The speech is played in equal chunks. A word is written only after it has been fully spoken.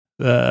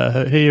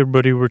Hey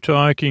everybody, we're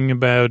talking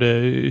about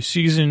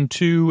season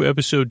 2,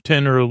 episode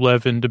 10 or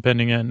 11,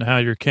 depending on how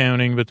you're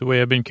counting. But the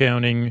way I've been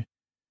counting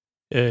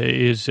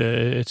is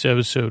it's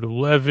episode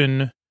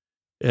 11,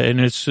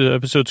 and it's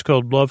episode's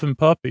called "Love and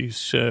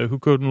Puppies." Who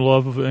couldn't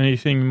love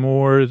anything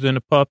more than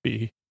a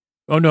puppy?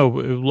 Oh no,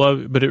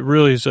 love, but it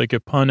really is like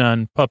a pun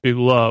on puppy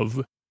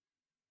love,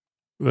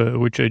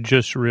 which I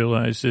just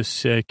realized this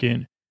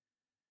second.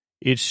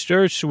 It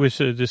starts with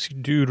this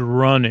dude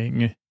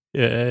running.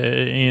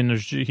 And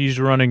he's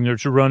running,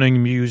 there's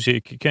running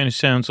music. It kind of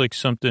sounds like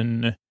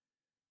something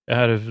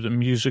out of the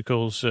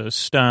musicals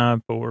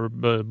Stomp or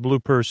Blue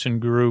Person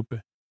Group.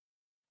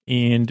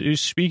 And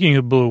speaking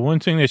of blue, one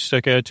thing that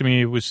stuck out to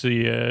me was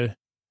the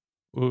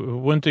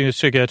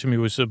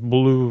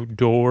blue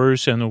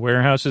doors and the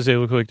warehouses. They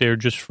look like they were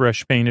just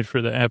fresh painted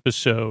for the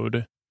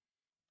episode.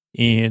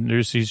 And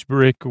there's these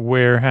brick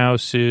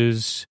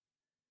warehouses.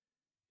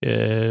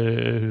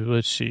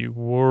 Let's see,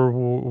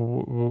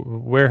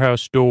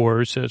 warehouse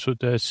doors. That's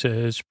what that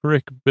says.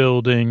 Brick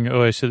building.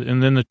 Oh, I said,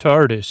 and then the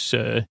TARDIS.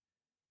 And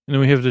then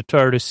we have the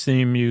TARDIS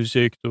theme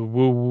music, the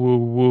woo woo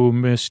woo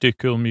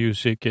mystical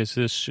music, as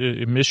this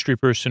mystery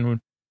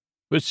person,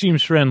 what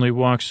seems friendly,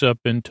 walks up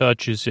and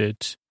touches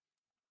it.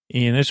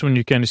 And that's when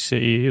you kind of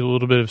see a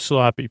little bit of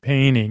sloppy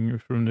painting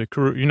from the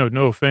crew. You know,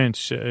 no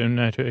offense,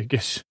 I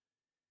guess.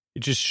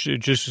 It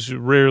just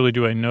rarely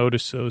do I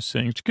notice those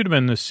things. It could have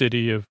been the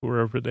city of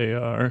wherever they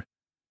are.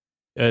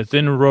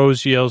 Then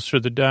Rose yells for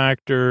the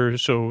doctor.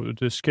 So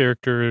this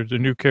character, the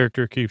new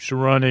character, keeps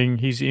running.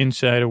 He's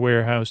inside a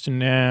warehouse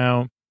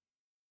now.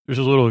 There's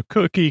a little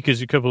cookie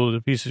because a couple of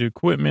the pieces of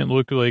equipment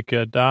look like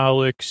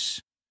Daleks.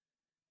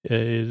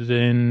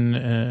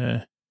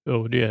 Dalek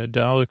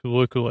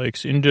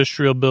lookalikes.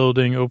 Industrial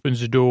building opens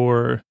the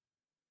door.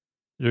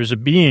 There's a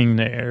being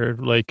there,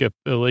 like a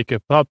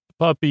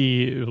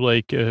puppy,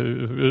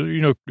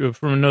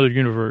 from another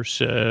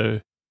universe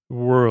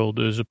world.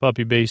 There's a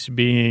puppy-based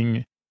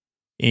being,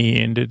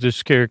 and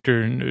this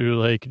character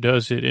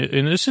does it.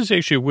 And this is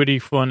actually a witty,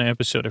 fun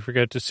episode. I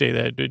forgot to say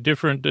that.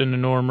 Different than a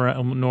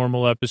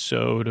normal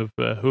episode of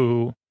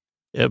Who,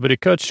 but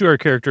it cuts to our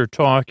character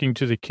talking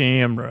to the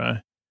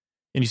camera,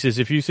 and he says,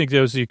 "If you think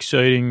that was the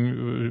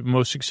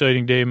most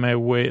exciting day of my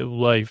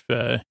life."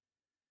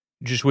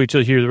 Just wait till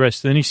you hear the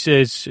rest. Then he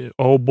says,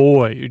 "Oh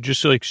boy,"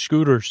 just like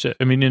Scooter said.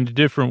 I mean, in a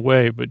different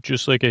way, but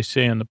just like I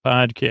say on the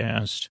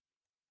podcast.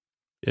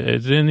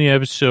 Then the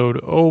episode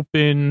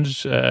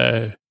opens.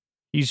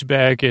 He's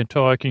back and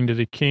talking to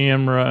the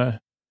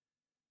camera.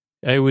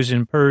 I was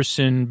in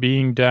person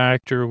being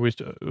doctor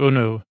with, oh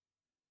no.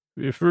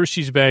 First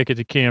he's back at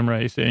the camera,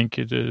 I think,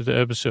 the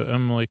episode.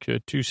 I'm like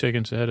 2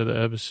 seconds ahead of the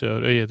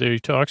episode. Oh yeah, there he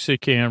talks to the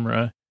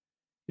camera.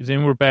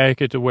 Then we're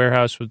back at the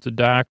warehouse with the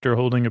doctor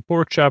holding a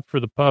pork chop for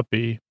the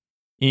puppy.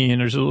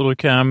 And there's a little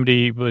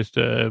comedy with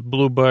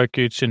blue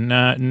buckets and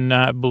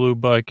not blue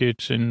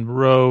buckets and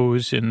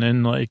Rose. And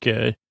then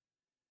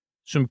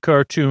some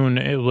cartoon,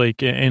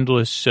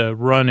 endless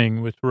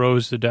running with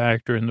Rose, the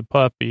doctor, and the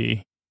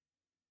puppy.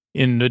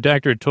 And the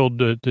doctor told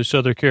this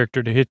other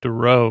character to hit the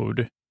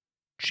road.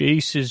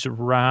 Chase's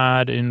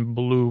rod and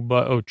blue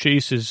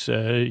Chase's,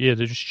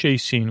 there's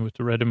chase scene with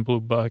the red and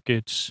blue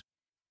buckets.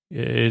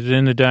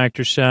 Then the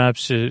doctor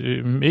stops. I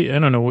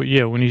don't know.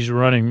 When he's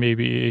running,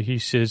 maybe he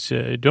says,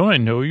 "Don't I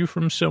know you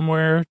from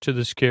somewhere?" to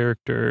this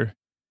character.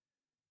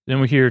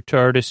 Then we hear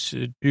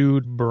TARDIS,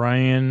 dude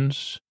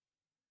Brian's.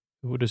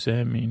 What does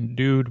that mean?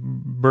 Dude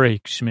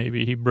breaks,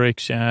 maybe. He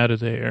breaks out of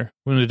there.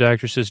 When the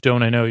doctor says,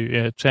 "Don't I know you?"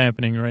 Yeah, it's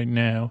happening right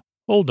now.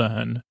 Hold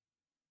on.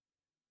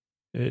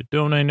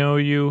 Don't I know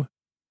you?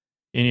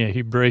 And yeah,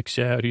 he breaks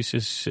out. He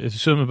says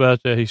something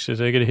about that. He says,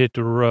 "I got to hit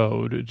the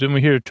road." Then we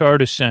hear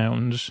TARDIS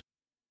sounds.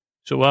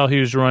 So while he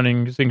was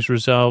running, things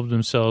resolved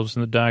themselves,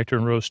 and the doctor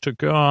and Rose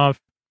took off.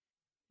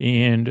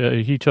 And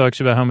he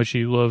talks about how much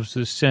he loves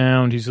the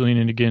sound. He's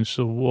leaning against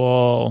the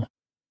wall.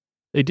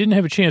 They didn't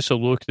have a chance to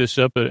look this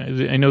up, but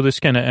I know this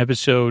kind of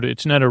episode,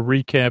 it's not a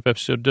recap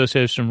episode. It does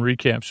have some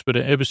recaps, but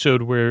an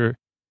episode where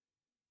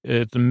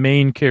the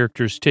main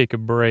characters take a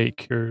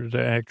break, or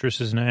the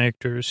actresses and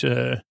actors.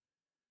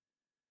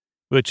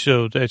 But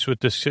so that's what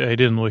this, I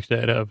didn't look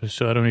that up,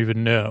 so I don't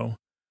even know.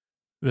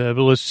 But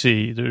let's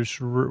see. There's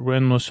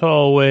endless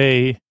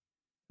hallway.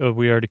 Oh,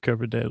 we already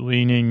covered that.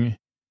 Leaning.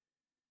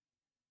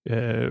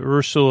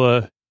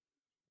 Ursula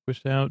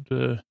without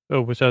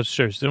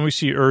stairs. Then we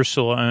see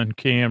Ursula on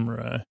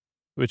camera.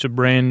 It's a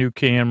brand new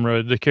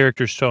camera. The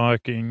character's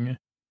talking.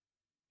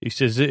 He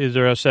says,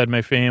 "They're outside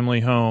my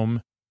family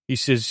home." He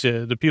says,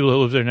 "The people that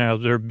live there now,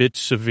 they're a bit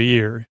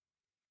severe."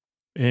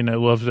 And I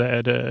love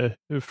that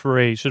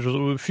phrase. There's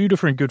a few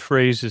different good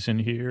phrases in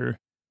here.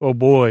 Oh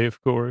boy,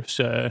 of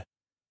course.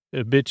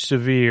 A bit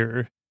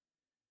severe.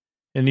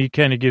 And he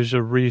kind of gives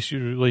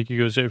he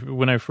goes,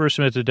 "When I first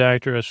met the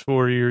doctor, I was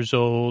 4 years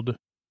old.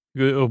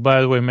 Oh, by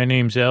the way, my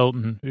name's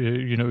Elton.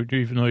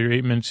 Even though you're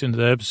 8 minutes into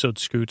the episode,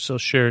 Scoots, I'll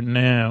share it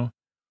now.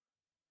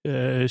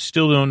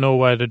 Still don't know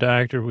why the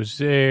doctor was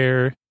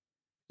there."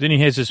 Then he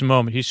has this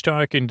moment. He's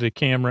talking to the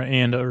camera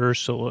and to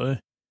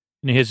Ursula.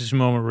 And he has this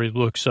moment where he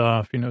looks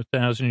off,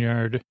 1,000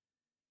 yard.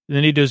 And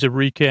then he does a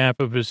recap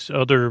of his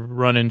other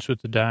run-ins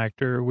with the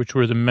doctor, which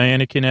were the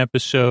mannequin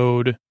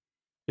episode,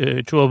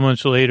 12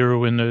 months later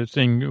when the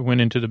thing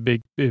went into the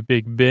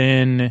big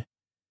bin.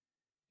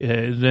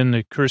 Then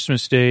the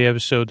Christmas Day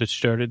episode that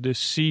started this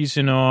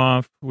season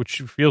off,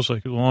 which feels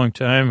like a long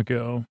time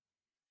ago,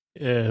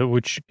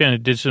 which kind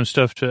of did some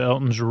stuff to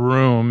Elton's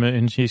room.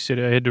 And he said,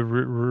 I had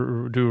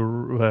to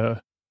do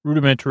a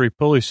rudimentary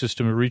pulley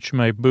system to reach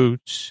my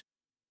boots.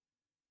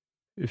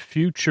 The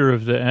future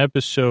of the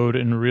episode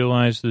and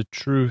realize the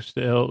truth,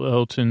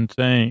 Elton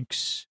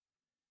thanks.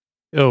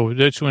 Oh,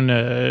 that's when,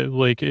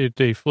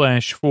 they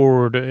flash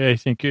forward. I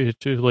think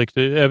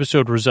the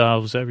episode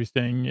resolves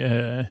everything,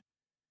 and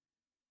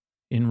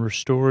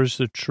restores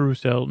the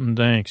truth, Elton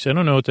thanks. I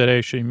don't know what that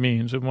actually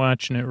means. I'm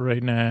watching it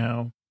right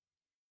now.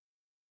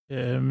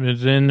 And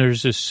then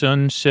there's a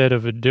sunset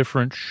of a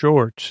different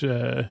short,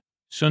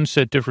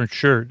 sunset different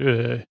shirt.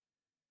 I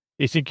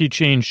think he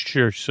changed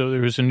shirts, so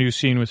there was a new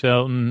scene with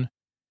Elton.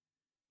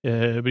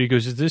 But he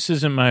goes, this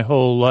isn't my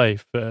whole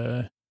life.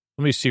 Let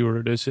me see where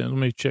it is. Let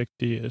me check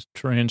the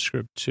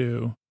transcript,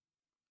 too.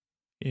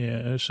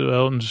 Yeah, so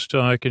Elton's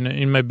talking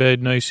in my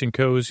bed, nice and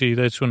cozy.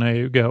 That's when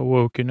I got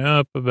woken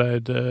up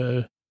about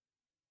the...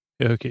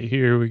 Okay,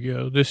 here we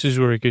go. This is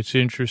where it gets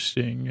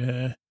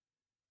interesting.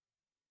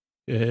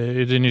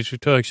 Then he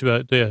talks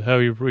about how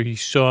he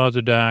saw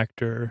the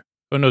doctor.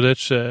 Oh, no,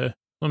 that's...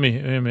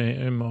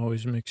 I'm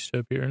always mixed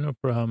up here. No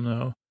problem,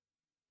 though.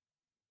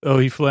 Oh,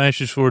 he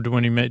flashes forward to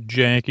when he met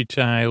Jackie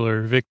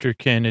Tyler, Victor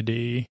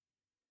Kennedy,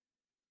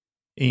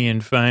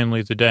 and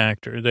finally the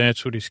doctor.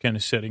 That's what he's kind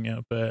of setting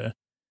up. But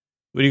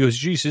he goes,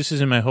 geez, this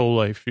isn't my whole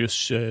life,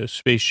 just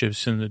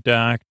spaceships and the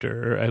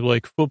doctor. I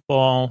like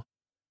football.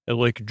 I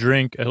like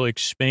drink. I like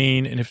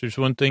Spain. And if there's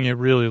one thing I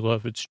really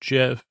love, it's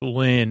Jeff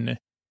Lynne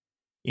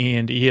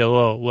and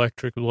ELO,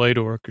 Electric Light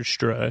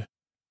Orchestra.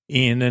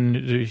 And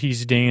then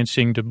he's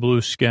dancing to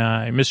Blue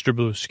Sky, Mr.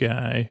 Blue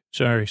Sky.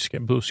 Sorry,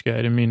 Blue Sky. I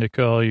didn't mean to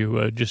call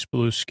you just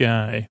Blue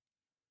Sky.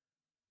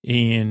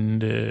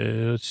 And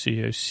let's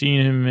see, I've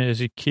seen him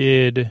as a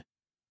kid.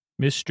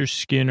 Mr.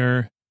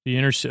 Skinner.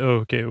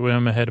 Okay, well,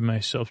 I'm ahead of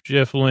myself.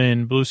 Jeff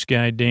Lynne, Blue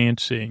Sky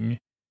dancing.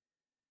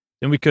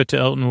 Then we cut to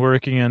Elton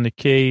working on the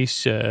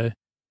case.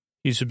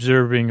 He's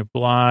observing a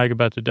blog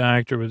about the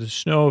doctor with a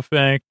snow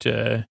effect.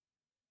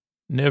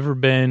 Never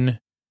been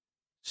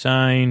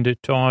signed,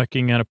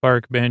 talking on a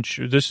park bench.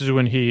 This is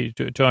when he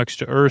talks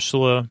to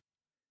Ursula.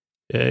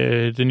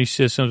 Then he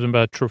says something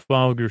about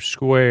Trafalgar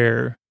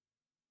Square.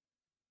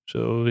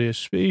 So the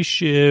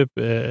spaceship...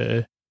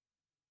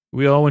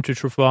 we all went to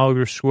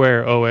Trafalgar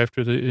Square. Oh, that's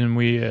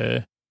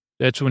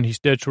where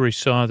he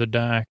saw the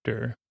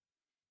doctor.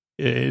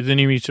 Then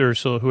he meets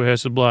Ursula, who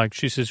has the blog.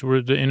 She says,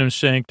 we're the Inner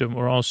Sanctum.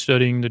 We're all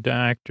studying the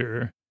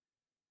doctor.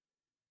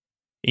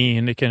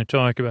 And they kind of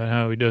talk about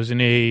how he doesn't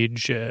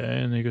age.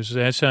 And he goes,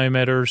 that's how I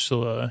met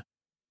Ursula.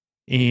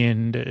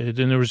 And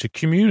then there was a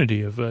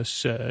community of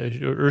us.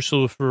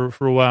 Ursula, for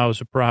a while,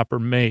 was a proper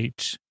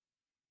mate.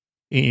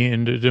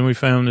 And then we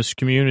found this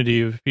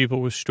community of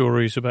people with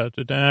stories about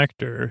the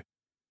doctor.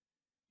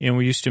 And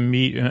we used to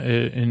meet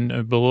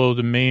below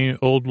the main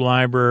old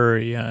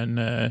library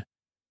on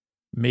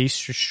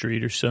Maester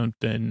Street or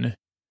something.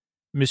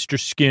 Mr.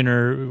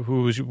 Skinner,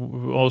 who was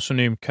also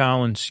named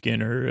Colin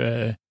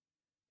Skinner,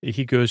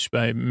 he goes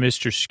by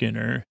Mr.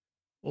 Skinner.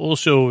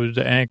 Also,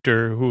 the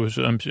actor who was,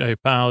 I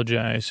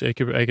apologize, I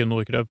can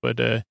look it up, but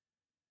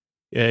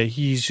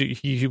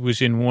he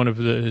was in one of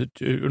the,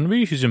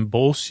 maybe he's in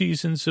both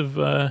seasons of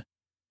Alan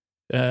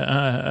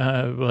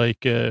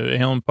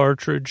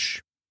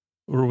Partridge.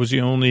 Or was he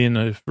only in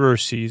the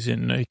first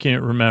season? I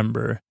can't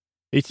remember.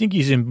 I think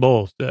he's in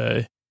both.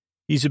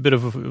 He's a bit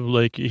of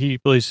he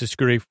plays this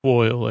great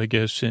foil, I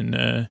guess, in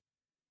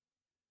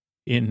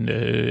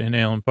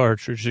Alan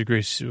Partridge,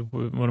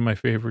 one of my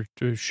favorite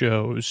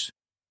shows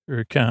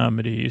or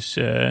comedies.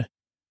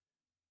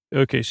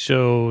 Okay,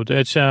 so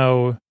that's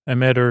how I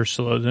met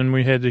Ursula. Then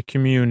we had the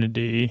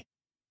community.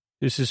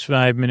 This is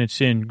 5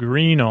 minutes in.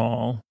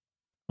 Greenall.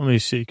 Let me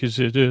see, because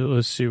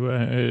let's see,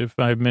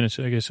 5 minutes,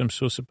 I guess I'm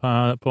supposed to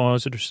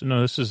pause it.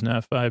 No, this is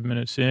not 5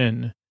 minutes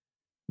in.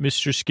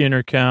 Mr.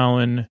 Skinner,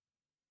 Colin,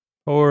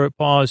 or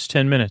pause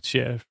 10 minutes,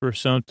 for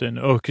something.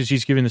 Oh, because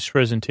he's giving this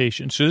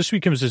presentation. So this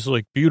becomes this,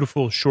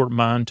 beautiful short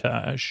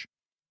montage.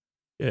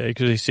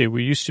 Because they say,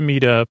 we used to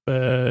meet up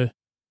and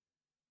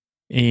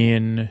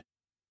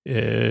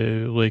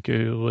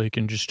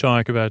just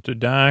talk about the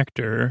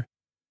doctor.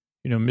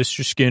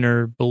 Mr.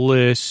 Skinner,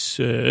 Bliss,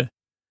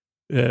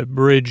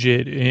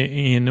 Bridget,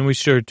 and then we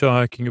started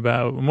talking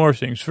about more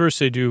things. First,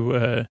 they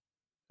do,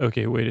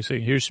 okay, wait a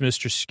second. Here's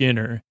Mr.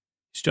 Skinner.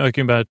 He's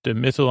talking about the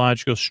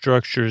mythological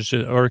structures,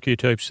 the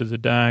archetypes of the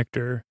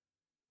doctor,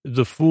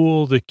 the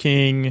fool, the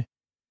king,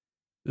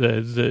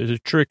 the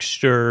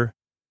trickster,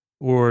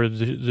 or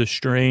the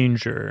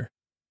stranger.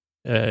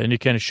 And it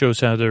kind of shows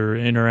how they're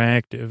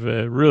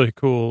interactive. Really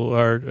cool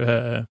art.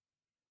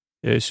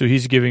 So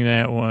he's giving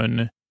that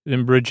one.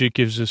 Then Bridget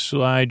gives a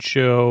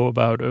slideshow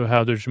about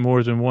how there's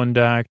more than one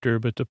doctor,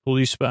 but the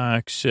police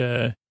box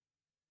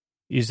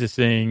is the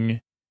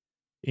thing.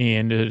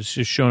 And it's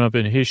just shown up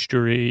in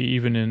history,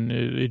 even in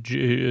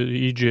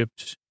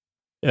Egypt.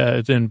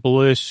 Then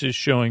Bliss is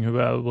showing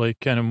about like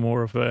kind of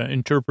more of a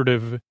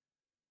interpretive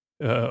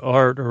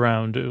art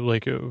around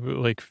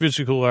like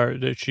physical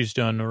art that she's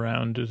done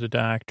around the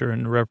doctor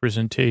and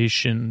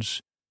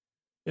representations.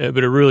 But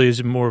it really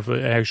is more of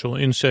an actual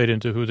insight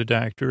into who the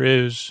doctor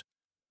is.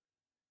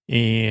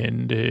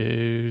 And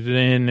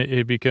then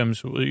it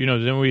becomes,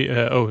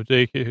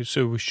 then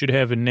so we should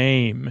have a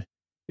name.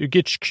 It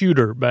gets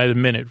cuter by the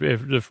minute,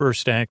 the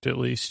first act at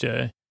least.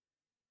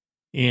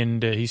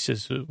 And he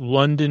says,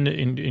 London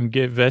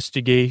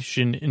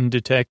Investigation and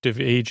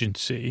Detective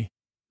Agency,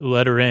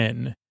 letter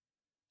N.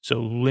 So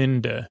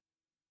Linda.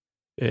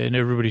 And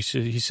everybody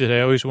said, he said,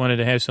 I always wanted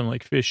to have some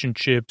like fish and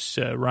chips,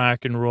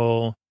 rock and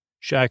roll,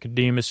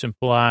 Shakademus and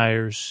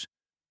pliers.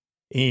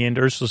 And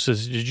Ursula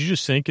says, did you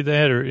just think of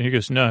that? And he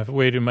goes, no, I've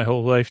waited my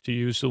whole life to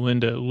use the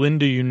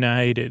Linda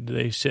United,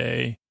 they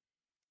say.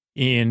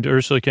 And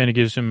Ursula kind of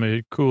gives him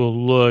a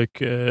cool look.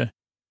 Simon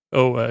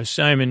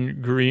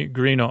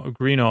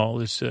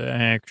Greenall is the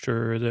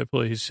actor that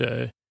plays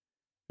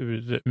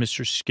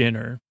Mr.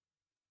 Skinner.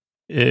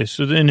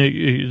 So then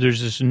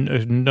there's this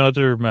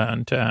another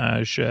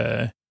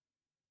montage,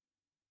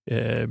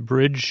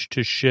 bridge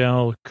to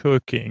shell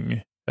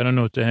cooking. I don't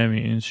know what that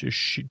means.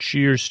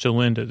 Cheers to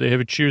Linda. They have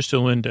a cheers to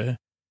Linda.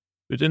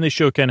 But then they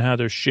show kind of how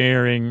they're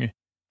sharing.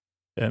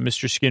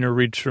 Mr. Skinner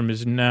reads from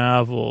his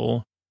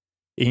novel.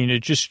 And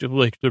it just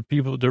like they're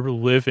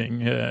living.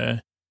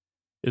 They're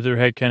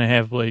kind of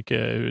have like,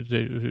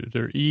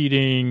 they're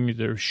eating,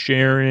 they're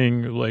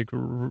sharing like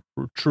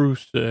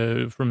truth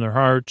from their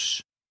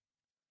hearts.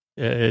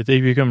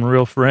 They become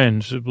real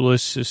friends.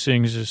 Bliss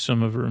sings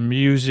some of her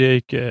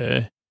music.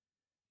 And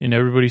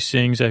everybody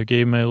sings, I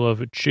gave my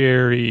love a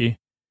cherry.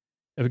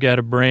 I've got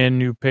a brand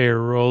new pair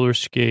of roller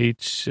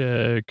skates,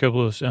 a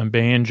couple of on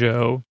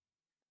banjo.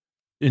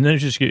 And then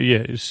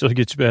it still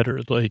gets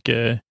better. Like,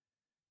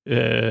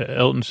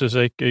 Elton says,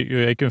 I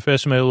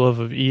confess my love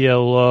of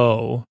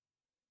ELO.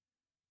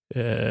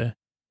 So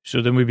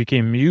then we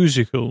became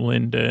musical,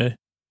 Linda,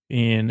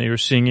 and they were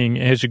singing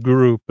as a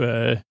group,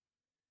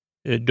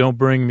 Don't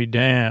Bring Me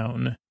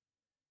Down.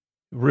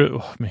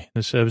 Oh, man,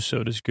 this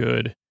episode is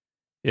good.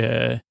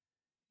 And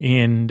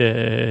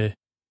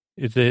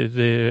there's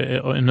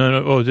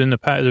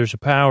a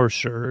power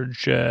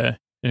surge. And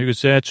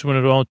because that's when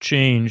it all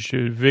changed.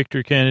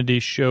 Victor Kennedy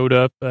showed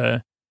up,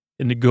 and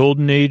the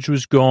golden age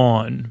was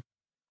gone.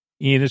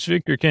 And this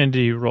Victor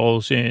Kennedy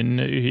rolls in,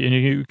 and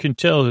you can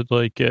tell that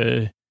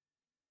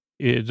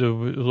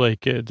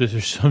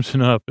there's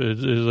something up.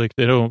 It's like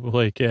they don't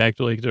like act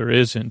like there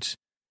isn't.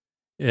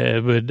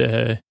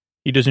 But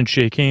he doesn't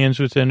shake hands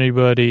with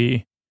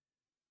anybody.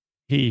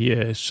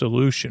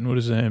 Solution. What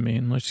does that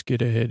mean? Let's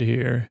get ahead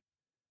here.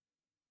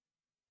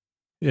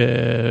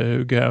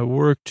 Got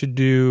work to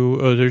do.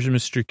 Oh, there's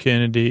Mr.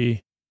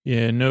 Kennedy.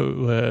 Yeah,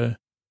 no,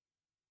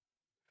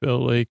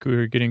 felt like we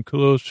were getting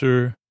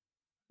closer.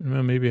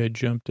 Well, maybe I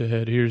jumped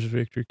ahead. Here's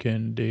Victor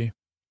Kennedy.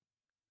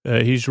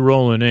 He's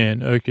rolling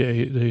in.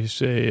 Okay, they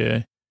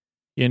say,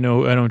 I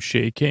don't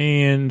shake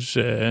hands.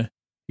 He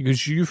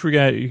goes, you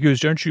forgot. He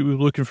goes, aren't you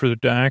looking for the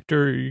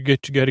doctor? You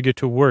got to get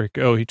to work.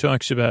 Oh, he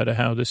talks about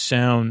how the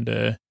sound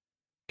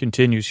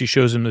continues. He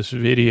shows him this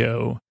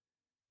video.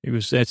 He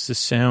goes, that's the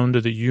sound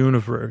of the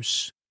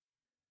universe.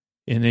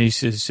 And then he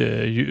says,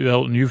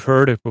 Elton, you've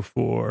heard it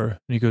before.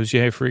 And he goes,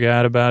 yeah, I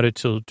forgot about it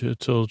till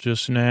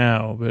just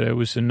now. But it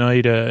was the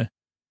night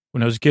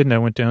when I was a kid and I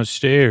went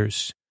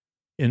downstairs.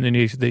 And then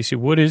they say,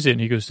 what is it?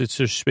 And he goes, it's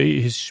his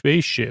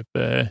spaceship.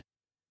 And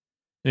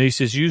he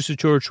says, use the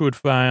Torchwood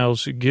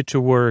files, get to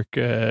work.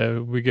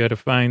 We got to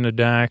find the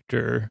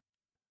doctor.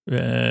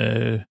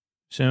 Sound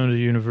of the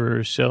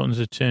universe, Elton's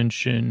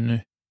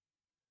attention.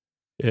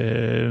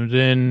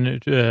 Then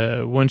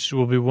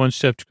we'll be one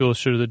step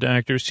closer to the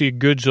doctor. See a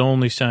goods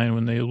only sign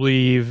when they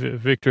leave.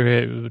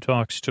 Victor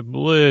talks to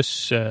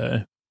Bliss.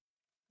 But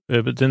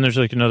then there's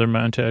like another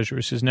montage where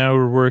it says, now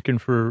we're working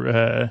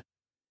for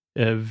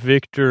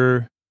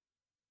Victor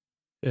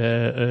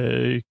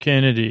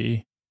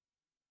Kennedy.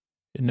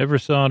 I never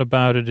thought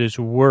about it as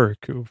work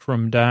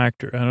from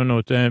doctor. I don't know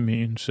what that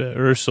means.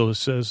 Ursula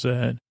says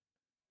that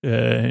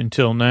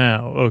until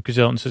now. Oh, because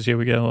Elton says, yeah,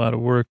 we got a lot of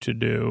work to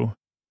do.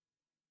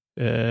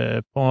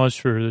 Pause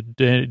for the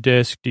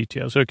desk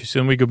details. Okay, so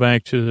then we go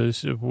back to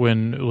this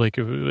when, like,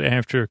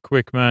 after a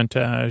quick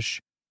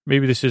montage,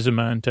 maybe this is a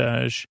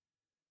montage,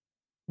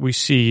 we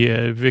see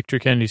Victor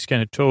Kennedy's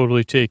kind of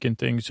totally taking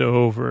things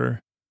over.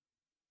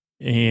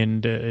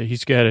 And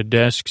he's got a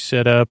desk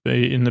set up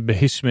in the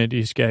basement.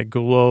 He's got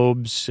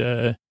globes.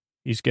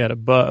 He's got a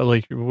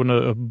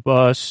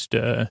bust,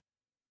 an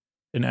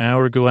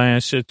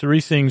hourglass, three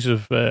things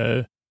of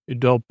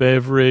adult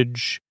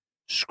beverage,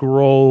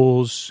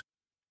 scrolls.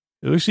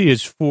 It looks like he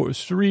has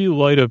three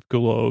light-up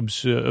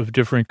globes of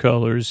different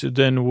colors,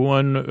 then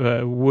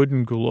one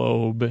wooden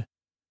globe.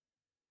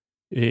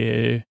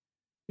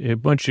 a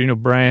bunch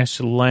of, brass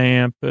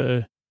lamp.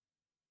 But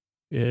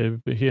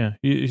yeah,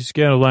 he's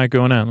got a lot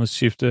going on. Let's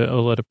see if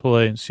I'll let it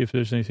play and see if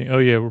there's anything. Oh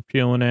yeah, we're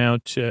peeling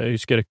out.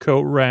 He's got a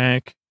coat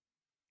rack.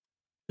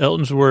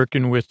 Elton's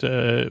working with,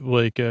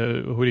 what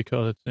do you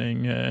call that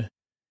thing?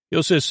 He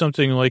also has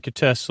something like a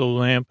Tesla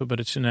lamp, but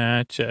it's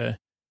not.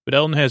 But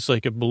Elton has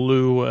like a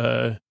blue, one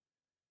of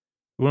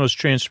those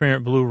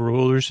transparent blue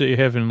rulers that you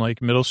have in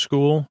like middle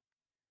school.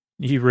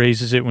 He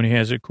raises it when he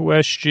has a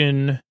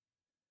question.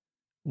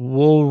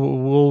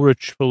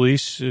 Woolwich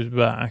police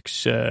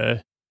box.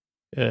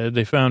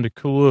 They found a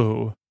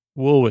clue.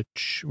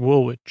 Woolwich.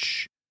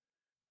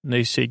 And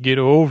they say, get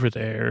over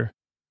there.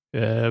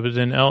 But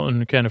then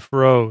Elton kind of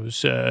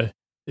froze. And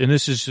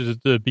this is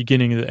the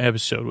beginning of the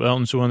episode.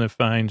 Elton's the one that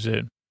finds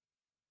it.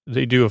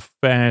 They do a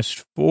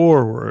fast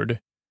forward.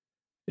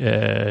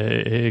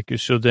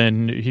 So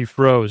then he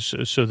froze.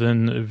 So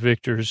then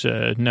Victor's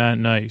not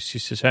nice. He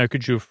says, how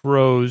could you have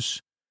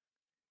froze?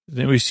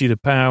 Then we see the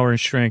power and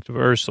strength of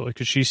Ursula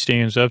because she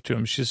stands up to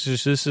him. She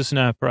says, this is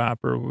not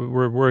proper.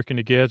 We're working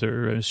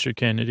together, Mr.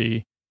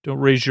 Kennedy. Don't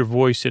raise your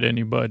voice at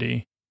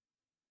anybody.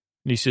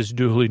 And he says,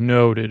 duly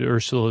noted,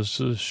 Ursula's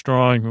the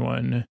strong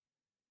one.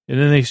 And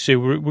then they say,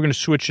 we're going to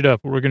switch it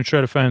up. We're going to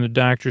try to find the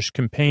doctor's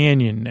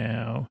companion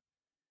now.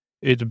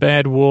 It's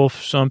Bad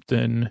Wolf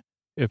something.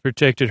 It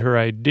protected her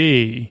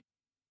ID.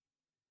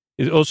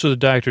 Also, the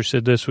doctor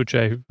said this, which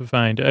I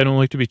find, I don't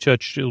like to be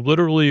touched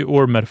literally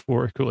or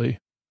metaphorically.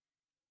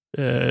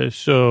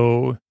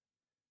 So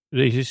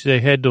they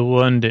head to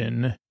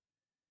London,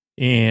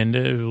 and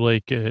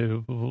Elton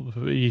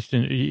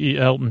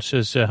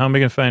says, how am I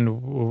going to find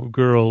a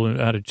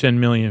girl out of 10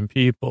 million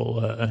people?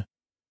 I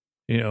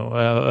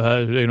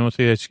don't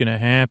think that's going to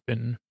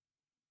happen.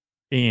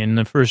 And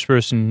the first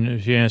person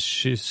she asks,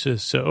 she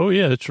says, oh,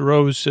 yeah, it's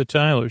Rose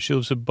Tyler. She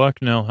lives at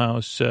Bucknell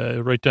House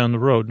right down the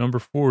road, number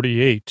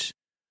 48.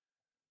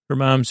 Her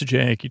mom's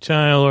Jackie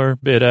Tyler,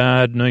 bit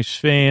odd, nice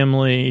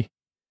family.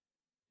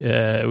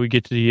 We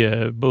get to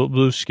the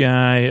blue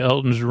sky.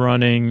 Elton's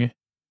running.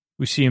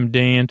 We see him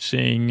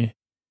dancing.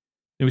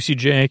 Then we see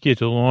Jackie at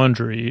the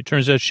laundry. It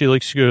turns out she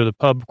likes to go to the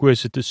pub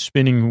quiz at the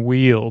Spinning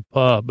Wheel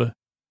pub.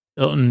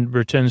 Elton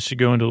pretends to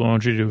go into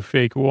laundry to do a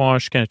fake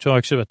wash, kind of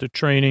talks about the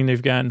training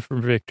they've gotten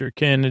from Victor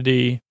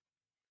Kennedy.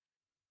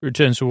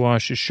 Pretends to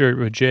wash his shirt,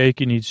 but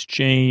Jackie needs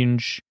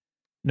change.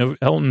 No,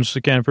 Elton's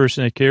the kind of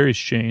person that carries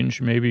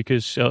change, maybe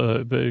because,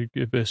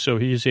 so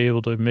he's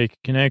able to make a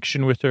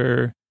connection with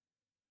her.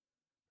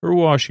 Her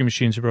washing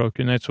machine's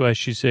broken. That's why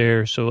she's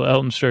there. So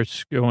Elton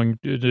starts going.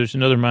 There's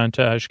another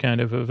montage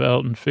kind of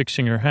Elton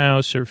fixing her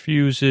house, her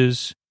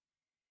fuses.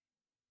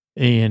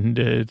 And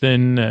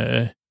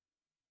then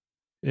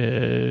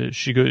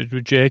she goes,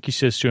 Jackie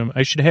says to him,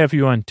 I should have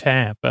you on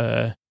tap.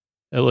 I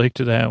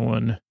liked that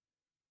one.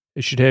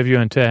 I should have you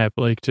on tap,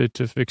 like to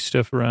fix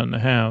stuff around the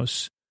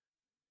house.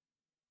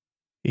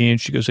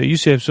 And she goes, I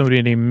used to have somebody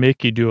named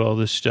Mickey do all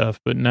this stuff,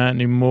 but not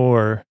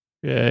anymore.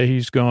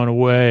 He's gone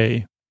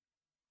away.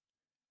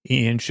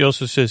 And she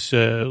also says,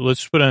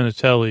 let's put on the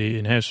telly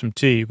and have some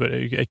tea, but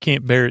I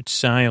can't bear it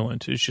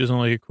silent. She doesn't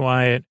like it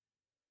quiet.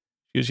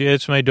 She goes, yeah,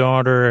 it's my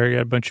daughter. I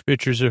got a bunch of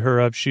pictures of her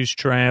up. She's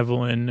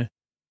traveling.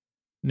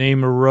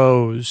 Name her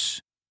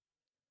Rose.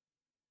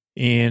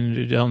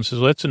 And Ellen says,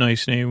 well, that's a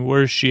nice name.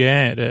 Where's she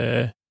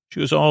at? She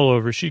goes all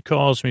over. She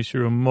calls me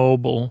through a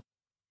mobile.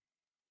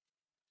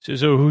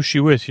 Says, oh, who's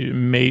she with?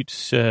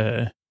 Mates.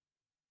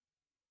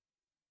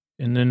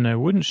 And then I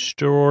wouldn't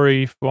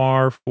story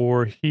far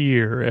for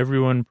here.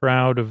 Everyone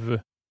proud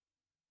of,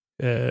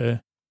 I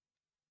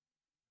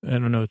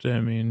don't know what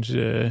that means.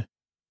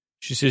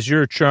 She says,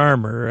 you're a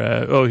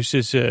charmer. He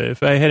says,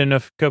 if I had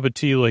enough cup of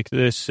tea like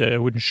this, I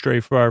wouldn't stray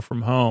far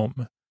from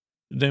home.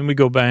 Then we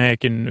go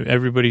back and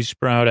everybody's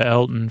proud of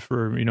Elton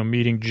for,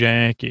 meeting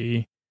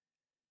Jackie.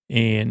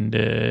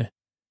 And,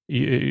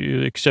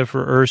 except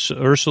for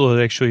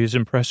Ursula actually is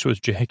impressed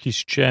with Jackie's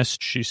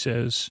chest, she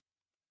says.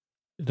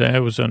 That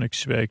was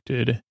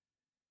unexpected.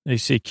 They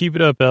say, keep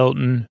it up,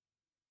 Elton,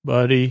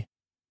 buddy.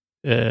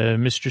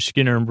 Mr.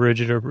 Skinner and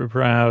Bridget are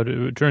proud.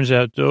 It turns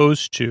out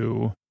those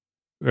two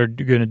are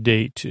going to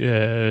date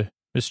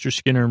Mr.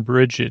 Skinner and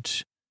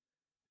Bridget.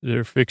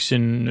 They're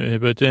fixing,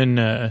 but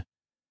then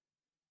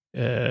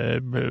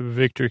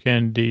Victor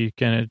Kennedy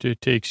kind of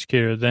takes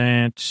care of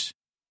that.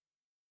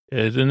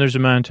 Then there's a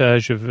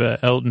montage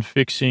of Elton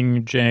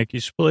fixing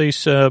Jackie's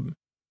place up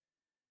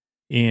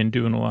and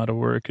doing a lot of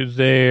work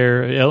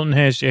there. Elton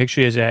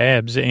actually has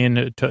abs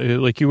and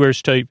he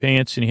wears tight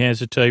pants and he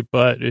has a tight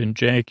butt, and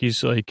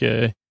Jackie's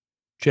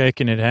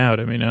checking it out.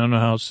 I mean, I don't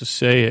know how else to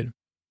say it.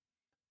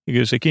 He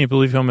goes, I can't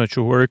believe how much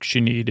work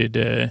she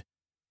needed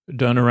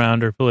done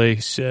around her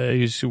place.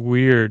 He's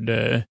weird.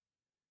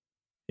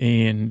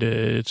 And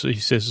he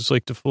says it's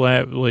like the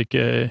flat,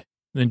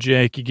 then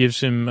Jackie gives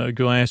him a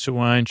glass of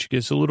wine. She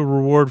gets a little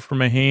reward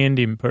from a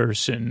handy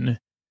person.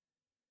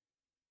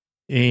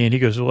 And he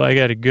goes, well, I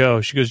got to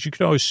go. She goes, you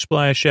could always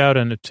splash out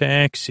on a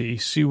taxi,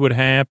 see what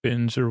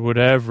happens or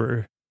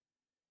whatever.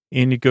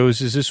 And he goes,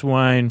 is this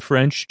wine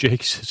French?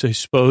 Jake says, I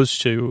suppose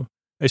to.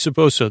 I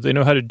suppose so. They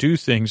know how to do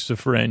things, the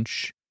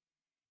French.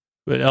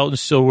 But Elton's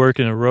still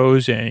working a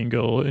Rose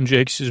angle. And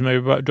Jake says,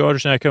 my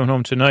daughter's not coming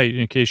home tonight,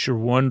 in case you're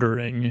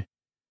wondering.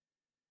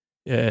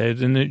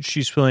 Then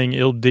she's playing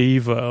Il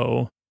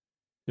Divo.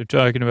 They're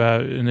talking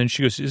about, and then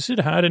she goes, is it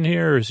hot in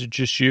here or is it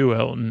just you,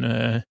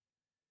 Elton?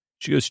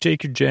 She goes,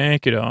 take your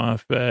jacket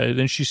off.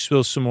 Then she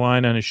spills some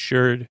wine on his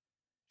shirt.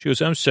 She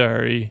goes, I'm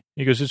sorry.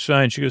 He goes, it's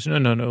fine. She goes, no,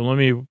 let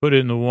me put it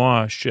in the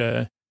wash.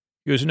 He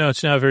goes, no,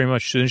 it's not very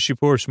much. So then she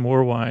pours some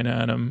more wine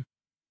on him.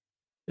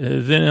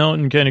 Then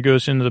Elton kind of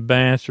goes into the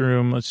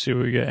bathroom. Let's see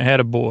what we got.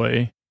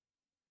 Attaboy.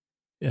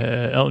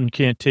 Elton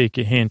can't take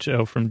a hint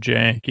out from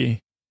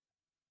Jackie.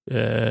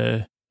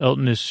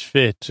 Elton is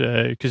fit,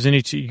 because then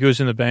he goes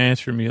in the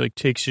bathroom. He like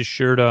takes his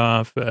shirt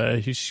off.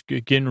 He's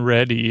getting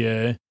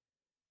ready.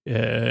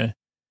 And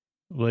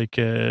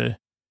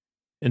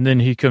then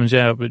he comes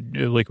out, but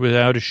like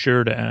without a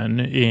shirt on.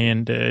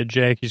 And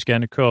Jackie's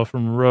got a call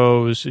from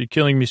Rose,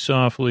 Killing Me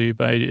Softly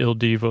by Il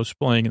Divo's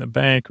playing in the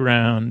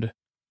background.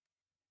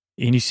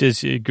 And he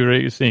says a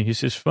great thing. He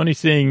says, funny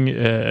things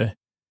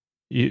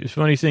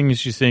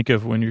you think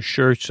of when your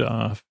shirt's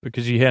off,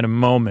 because he had a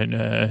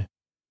moment.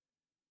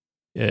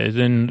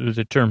 Then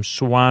the term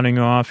swanning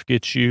off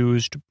gets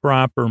used.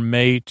 Proper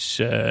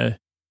mates.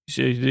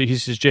 He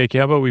says, Jackie,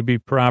 how about we be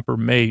proper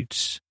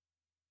mates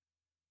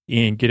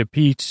and get a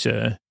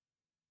pizza?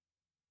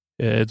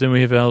 Then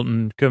we have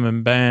Elton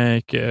coming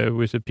back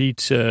with a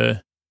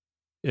pizza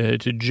to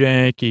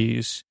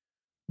Jackie's.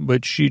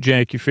 But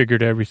Jackie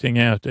figured everything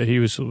out, that he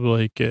was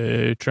like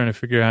trying to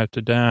figure out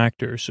the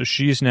doctor. So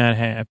she's not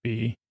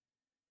happy.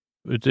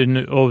 But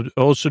then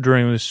also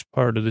during this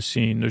part of the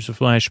scene, there's a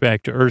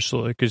flashback to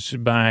Ursula, because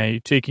by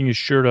taking his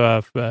shirt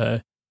off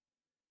for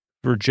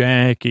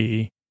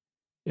Jackie,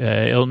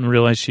 Elton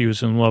realized he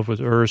was in love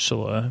with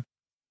Ursula.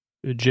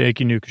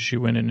 Jackie knew because she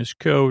went in his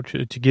coat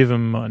to give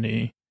him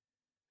money.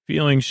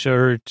 Feelings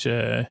hurt.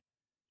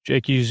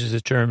 Jackie uses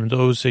the term,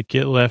 those that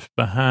get left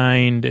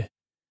behind.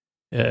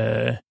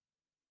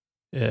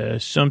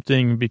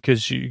 Something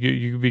because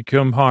you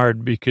become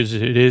hard because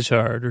it is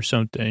hard or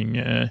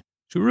something.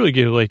 So we really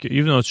get, like,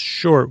 even though it's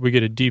short, we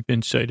get a deep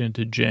insight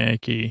into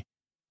Jackie.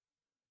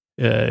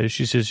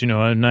 She says,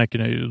 I'm not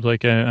going to,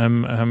 like,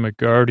 I'm a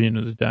guardian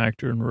of the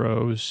doctor and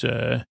Rose.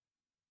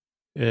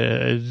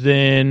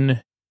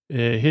 Then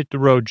hit the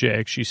road,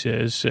 Jack, she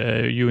says,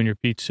 you and your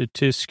pizza,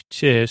 tisk,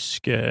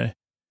 tisk.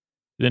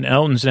 Then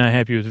Elton's not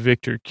happy with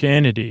Victor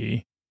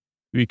Kennedy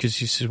because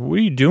he says, what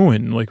are you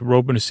doing, like,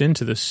 roping us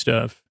into this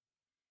stuff?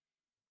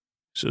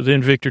 So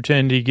then Victor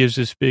Kennedy gives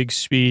this big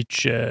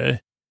speech.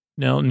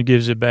 Elton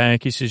gives it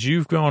back. He says,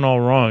 you've gone all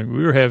wrong.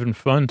 We were having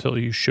fun till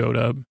you showed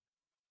up.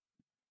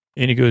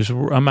 And he goes,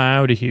 I'm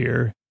out of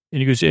here.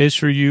 And he goes, as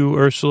for you,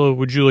 Ursula,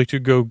 would you like to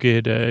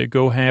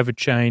go have a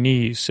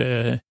Chinese?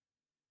 And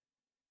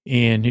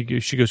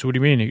she goes, what do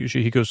you mean?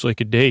 He goes,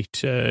 like a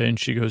date. And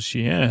she goes,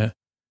 yeah.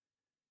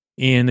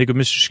 And they go,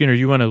 Mr. Skinner,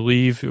 you want to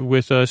leave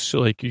with us?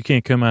 Like, you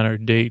can't come on our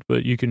date,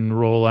 but you can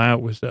roll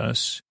out with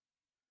us.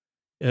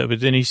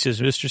 But then he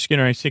says, Mr.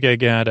 Skinner, I think I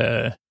got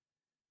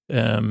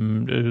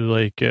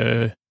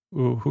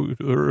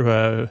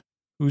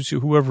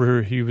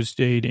whoever he was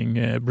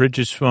dating,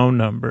 Bridget's phone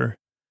number.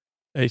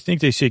 I think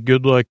they say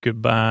good luck,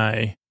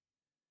 goodbye.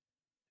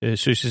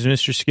 So he says,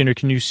 Mr. Skinner,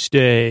 can you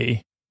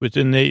stay? But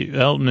then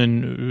Elton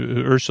and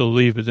Ursula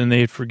leave, but then they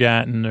had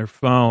forgotten their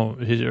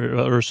phone,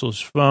 Ursula's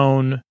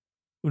phone.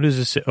 What does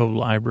it say? Oh,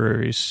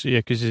 libraries. Yeah,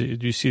 because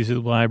you see the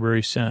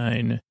library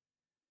sign.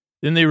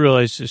 Then they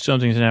realize that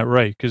something's not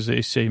right because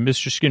they say,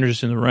 Mr.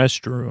 Skinner's in the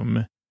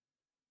restroom.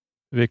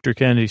 Victor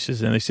Kennedy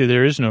says, and they say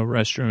there is no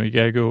restroom. You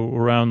got to go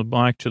around the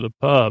block to the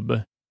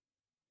pub.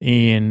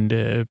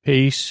 And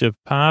pace of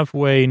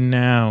Pavway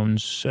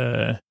nouns.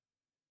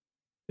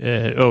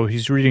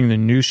 He's reading the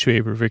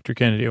newspaper, Victor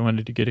Kennedy. I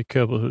wanted to get a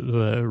couple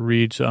of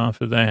reads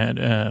off of that.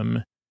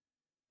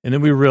 And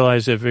then we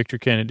realize that Victor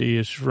Kennedy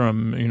is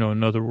from,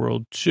 another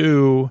world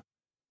too.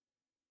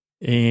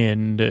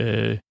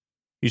 And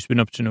he's been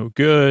up to no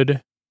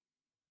good.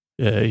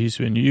 He's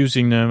been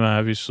using them,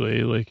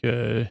 obviously, like,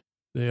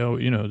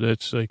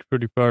 that's like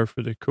pretty par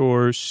for the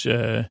course.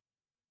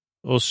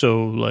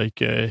 Also,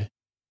 like, I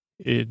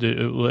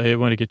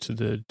want to get to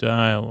the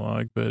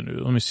dialogue, but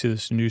let me see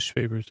this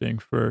newspaper thing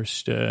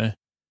first. They're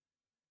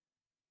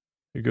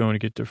going to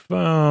get their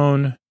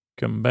phone,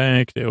 come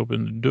back, they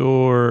open the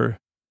door,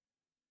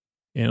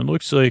 and it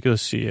looks like,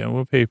 let's see,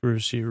 what paper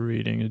is he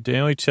reading? The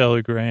Daily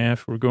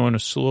Telegraph. We're going to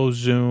slow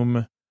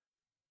zoom.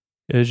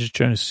 I was just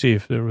trying to see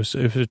if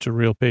it's a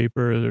real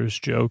paper, or there's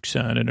jokes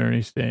on it or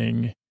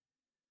anything.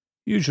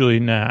 Usually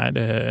not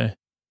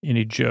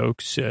any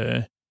jokes.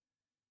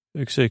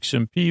 Looks like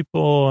some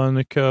people on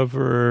the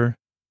cover.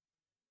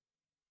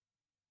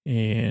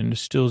 And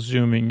still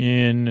zooming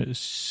in.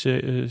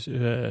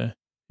 I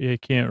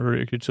can't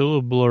read. It's a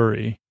little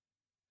blurry.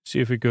 See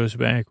if it goes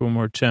back one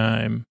more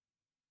time.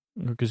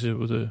 Because it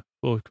was a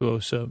full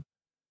close-up.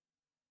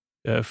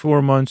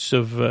 4 months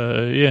of,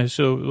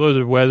 so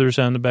the weather's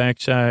on the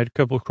backside, a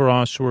couple of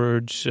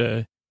crosswords.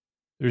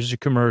 There's a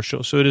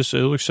commercial. So it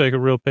looks like a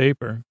real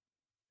paper.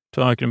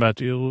 talking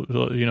about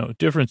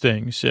different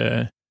things.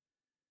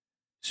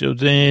 So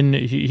then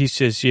he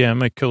says, yeah,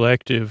 I'm a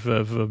collective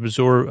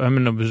I'm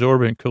an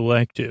absorbent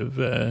collective.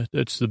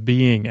 That's the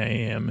being I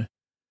am.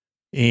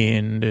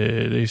 And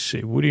they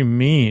say, what do you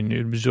mean,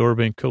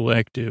 absorbent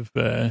collective?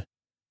 And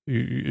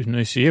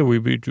I say, yeah,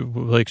 we do,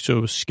 like,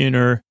 so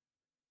Skinner,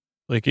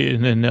 like,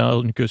 and then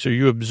Alton goes, are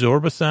you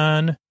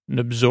absorbathon, an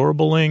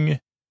absorbeling,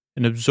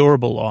 an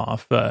absorbal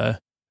off?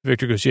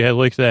 Victor goes, yeah, I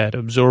like that,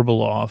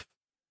 absorbal off.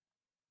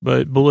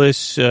 But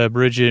Bliss,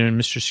 Bridget, and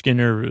Mr.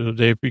 Skinner,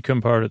 they've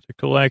become part of the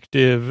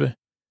collective.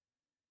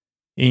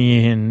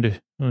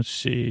 And let's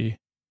see,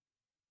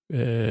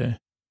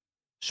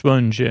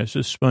 Sponge, yes,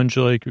 a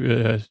sponge-like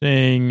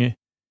thing.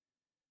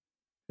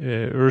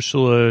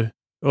 Ursula,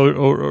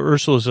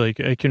 Ursula's like,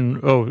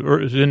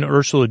 then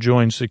Ursula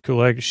joins the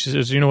collective. She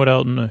says, you know what,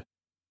 Alton,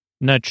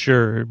 not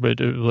sure, but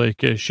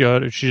she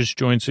just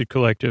joins the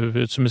collective.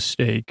 It's a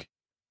mistake.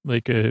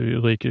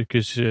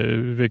 Because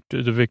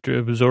the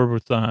Victor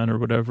Absorbathon or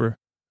whatever,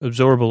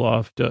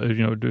 Absorbaloff,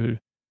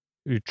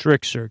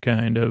 tricks her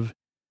kind of.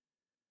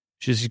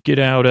 She says, get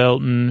out,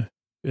 Elton.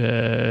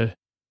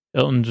 Elton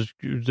and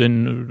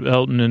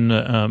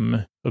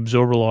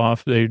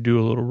Absorbaloff, they do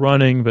a little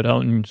running, but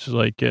Elton's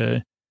like,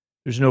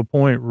 there's no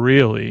point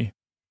really.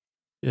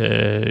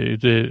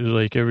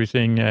 Like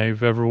everything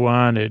I've ever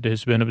wanted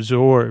has been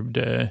absorbed.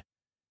 And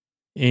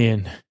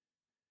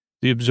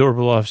the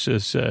Absorbaloff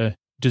says,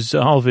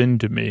 dissolve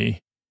into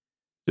me.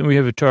 Then we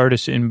have a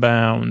TARDIS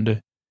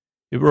inbound.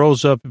 It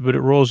rolls up, but it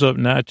rolls up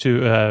not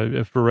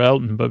to for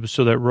Elton, but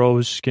so that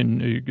Rose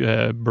can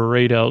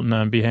berate Elton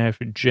on behalf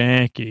of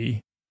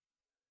Jackie.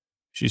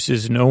 She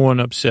says, no one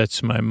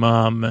upsets my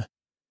mom.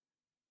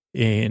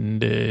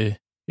 And,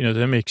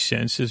 that makes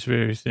sense, this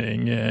very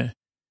thing. And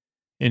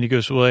he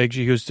goes,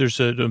 there's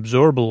an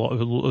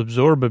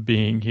absorba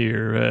being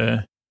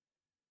here.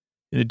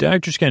 And the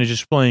doctor's kind of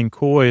just playing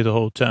coy the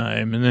whole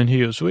time. And then he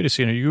goes, wait a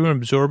second, are you an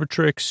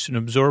absorbatrix, an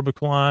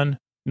absorbiclon,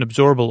 an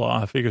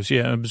absorbaloff? He goes,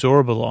 yeah,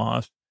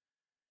 absorbaloff.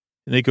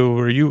 And they go,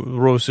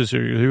 Rose says,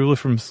 are you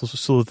from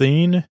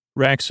Slitheen?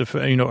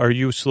 Are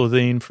you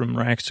Slitheen from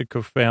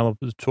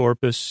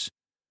Raxacophallotorpus?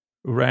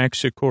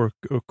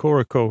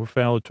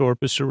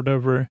 Raxacoricophalotorpus or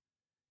whatever?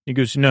 He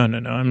goes, no,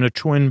 I'm the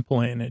twin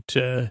planet.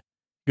 He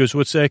goes,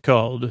 what's that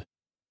called?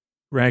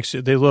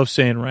 They love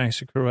saying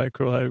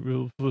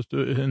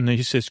Raxacoricophalotorpus, and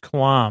he says,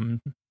 Clom.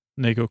 And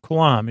they go,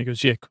 Clom. He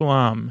goes, yeah,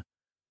 Clom.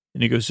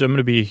 And he goes, I'm going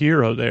to be a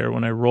hero there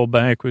when I roll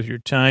back with your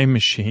time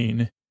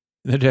machine.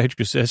 And the doctor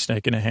goes, that's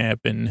not going to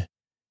happen.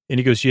 And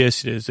he goes,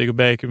 yes, it is. They go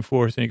back and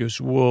forth. And he goes,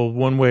 well,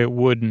 one way it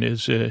wouldn't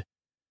is a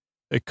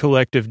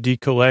collective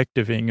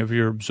decollectiving of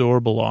your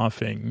absorbal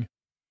offing.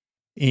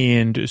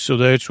 And so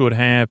that's what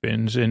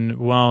happens. And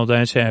while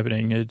that's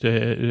happening,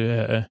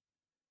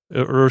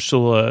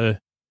 Ursula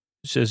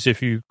says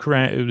if you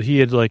he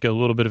had like a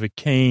little bit of a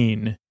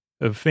cane,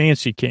 a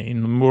fancy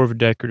cane, more of a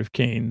decorative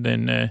cane.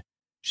 Then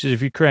she says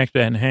if you crack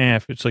that in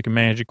half, it's like a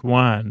magic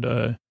wand.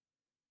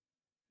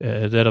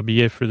 That'll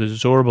be it for the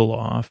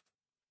Zorbaloff.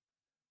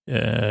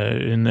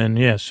 And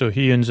then, so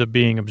he ends up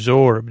being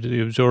absorbed,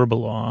 the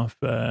Absorbaloff.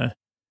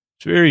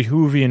 It's a very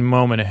Whovian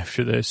moment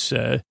after this.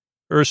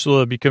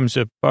 Ursula becomes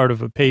a part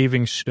of a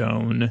paving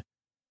stone.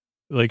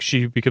 Like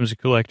she becomes a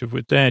collective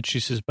with that. She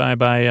says,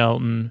 bye-bye,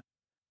 Elton.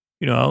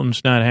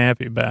 Elton's not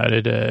happy about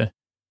it.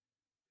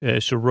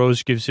 So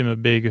Rose gives him a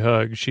big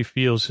hug. She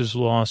feels his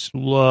lost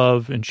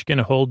love, and she kind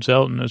of holds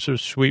Elton. It's a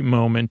sweet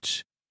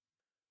moment.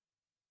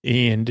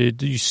 And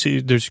you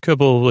see, there's a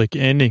couple of like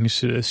endings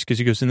to this because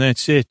he goes, and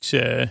that's it.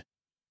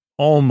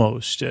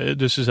 Almost.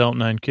 This is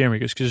Elton on camera.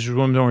 He goes, because there's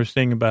one more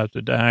thing about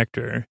the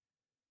doctor.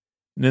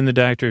 And then the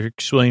doctor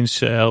explains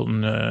to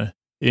Elton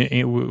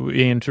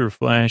into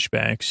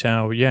flashbacks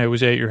how, I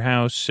was at your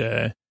house.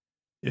 I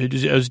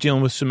was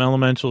dealing with some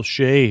elemental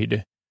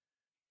shade.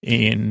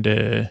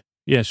 And,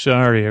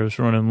 sorry, I was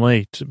running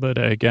late, but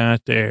I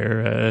got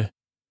there.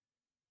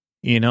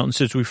 And Elton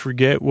says, we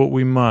forget what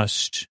we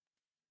must.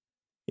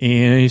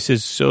 And he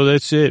says, so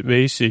that's it,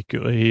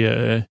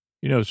 basically.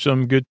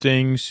 Some good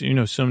things,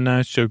 some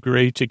not so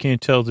great. I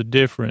can't tell the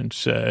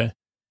difference.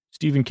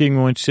 Stephen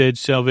King once said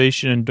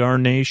salvation and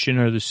darnation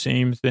are the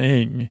same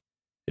thing.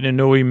 I didn't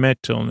know he met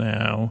till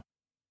now.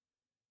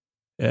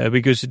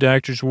 Because the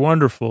doctor's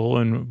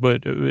wonderful,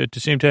 but at the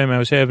same time, I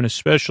was having a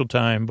special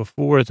time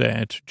before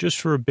that, just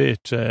for a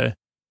bit. Had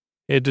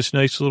this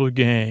nice little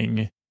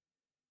gang.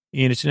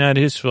 And it's not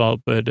his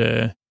fault, but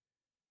I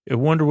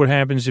wonder what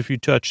happens if you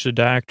touch the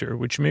doctor,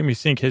 which made me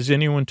think, has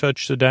anyone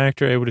touched the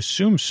doctor? I would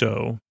assume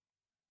so.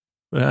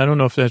 But I don't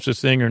know if that's a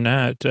thing or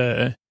not.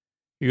 He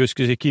goes,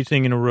 because I keep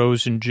thinking of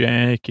Rose and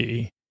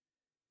Jackie.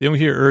 Then we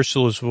hear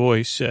Ursula's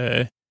voice,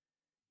 and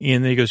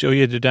then he goes,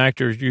 the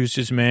doctor used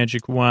his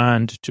magic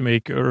wand to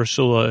make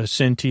Ursula a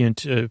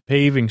sentient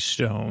paving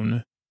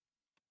stone.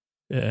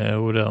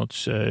 What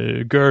else?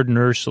 Garden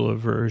Ursula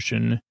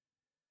version.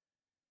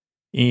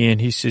 And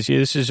he says,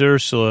 this is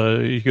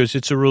Ursula. He goes,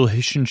 it's a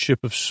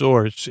relationship of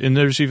sorts. And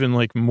there's even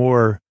like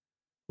more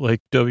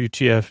like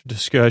WTF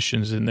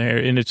discussions in there.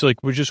 And it's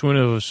like, we're just one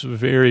of those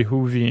very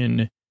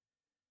Whovian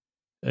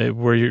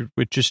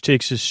it just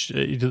takes this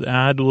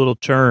odd little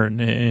turn.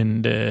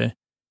 And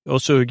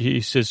also,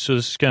 he says, so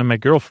this is kind of my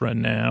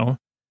girlfriend now.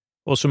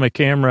 Also, my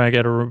camera, I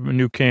got a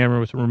new camera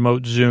with a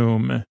remote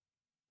zoom.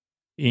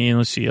 And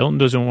let's see, Elton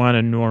doesn't want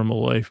a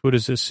normal life. What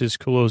is this? His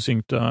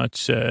closing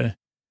thoughts. He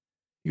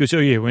goes, oh,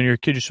 yeah, when you're a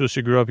kid, you're supposed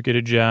to grow up, get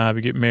a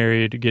job, get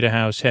married, get a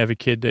house, have a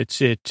kid.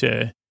 That's it.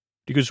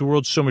 Because the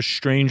world's so much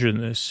stranger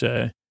than this.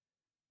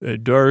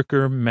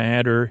 Darker,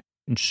 madder,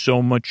 and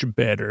so much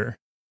better.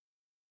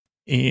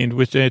 And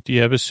with that, the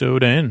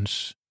episode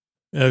ends.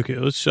 Okay,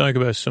 let's talk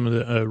about some of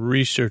the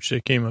research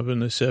that came up in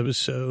this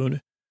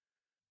episode.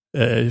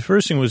 The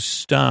first thing was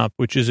Stop,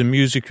 which is a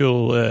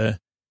musical.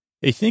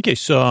 I think I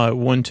saw it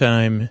one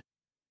time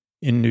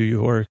in New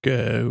York,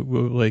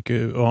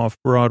 off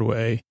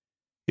Broadway.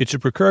 It's a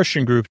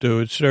percussion group, though.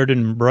 It started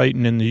in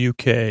Brighton in the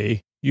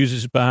UK,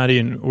 uses body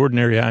and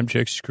ordinary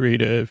objects to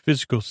create a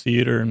physical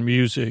theater and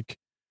music.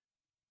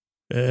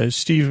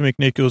 Steve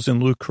McNichols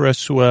and Luke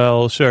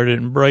Cresswell started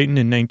in Brighton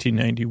in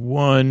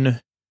 1991.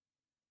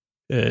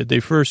 They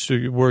first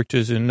worked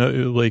as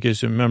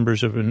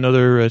members of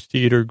another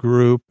theater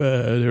group.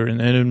 They were in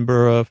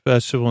Edinburgh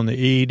Festival in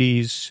the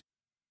 80s.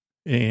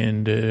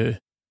 And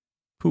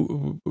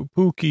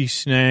Pookie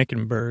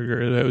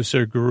Snackenberger, that was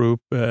their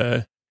group.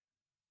 Pookie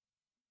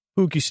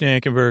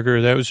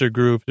Snackenberger, that was their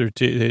group. Their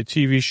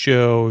TV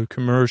show,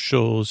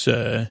 commercials.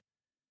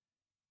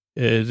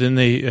 Then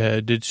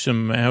they did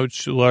some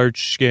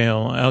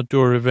large-scale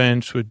outdoor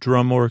events with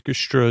drum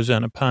orchestras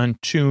on a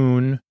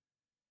pontoon.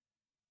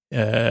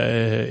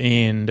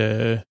 And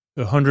a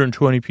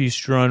 120-piece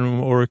drum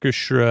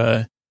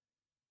orchestra.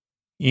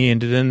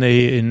 And then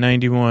in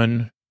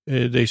 91,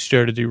 they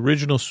started the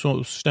original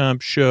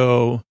Stomp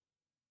show,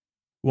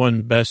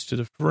 won Best of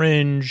the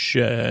Fringe,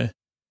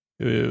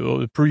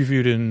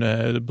 previewed in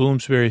the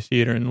Bloomsbury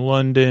Theatre in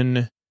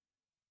London,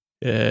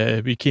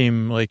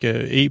 became like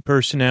a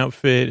 8-person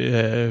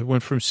outfit,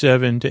 went from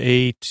 7 to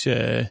 8.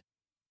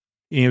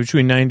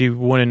 Between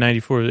 91 and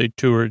 94, they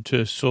toured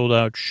to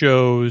sold-out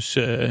shows,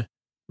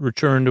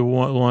 returned to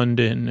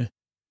London,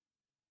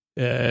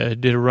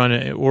 did a run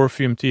at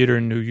Orpheum Theatre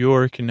in New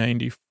York in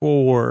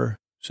 94.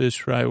 So that's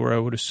probably where I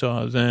would have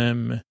saw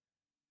them.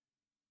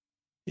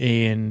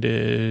 And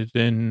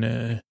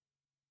then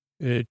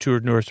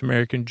toured North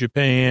America and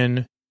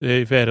Japan.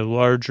 They've had a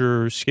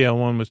larger scale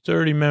one with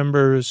 30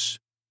 members.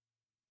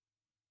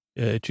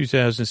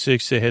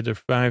 2006, they had their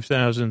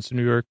 5,000th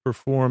New York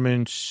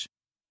performance.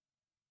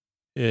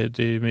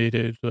 They made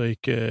it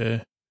like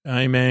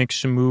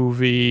IMAX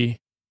movie.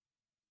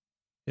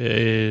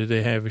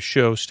 They have a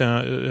show,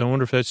 I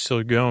wonder if that's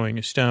still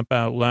going, Stomp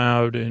Out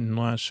Loud in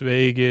Las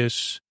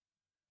Vegas.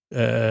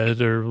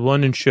 Their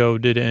London show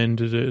did end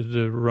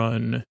the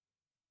run.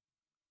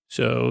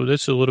 So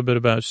that's a little bit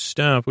about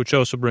Stomp, which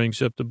also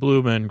brings up the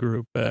Blue Men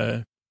Group.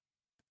 Now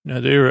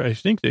I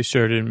think they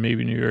started in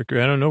maybe New York.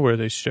 I don't know where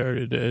they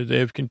started. They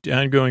have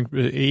ongoing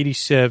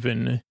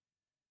 87.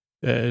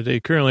 They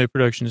currently have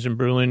productions in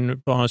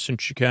Berlin, Boston,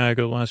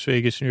 Chicago, Las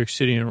Vegas, New York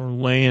City, and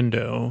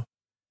Orlando.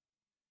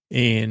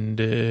 And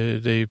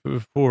this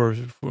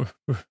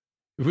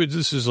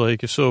is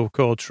like a so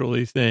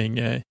culturally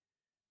thing.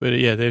 But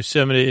yeah, they have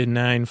 7, 8, and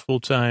 9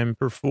 full-time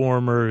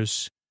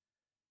performers.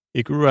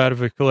 It grew out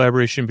of a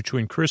collaboration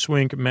between Chris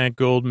Wink, Matt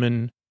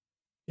Goldman,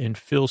 and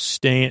Phil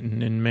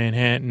Stanton in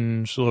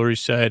Manhattan's Lower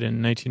East Side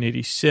in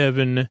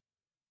 1987.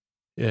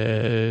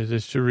 They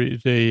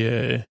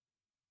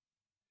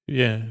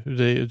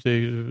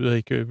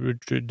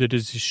did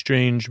as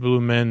Strange Blue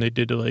Men. They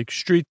did like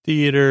street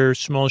theater,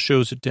 small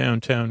shows at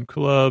downtown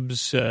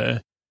clubs,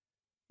 and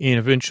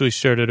eventually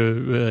started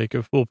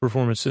a full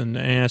performance in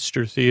the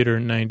Astor Theater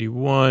in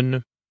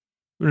 91.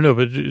 No,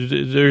 but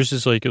theirs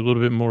is like a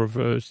little bit more of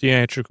a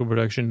theatrical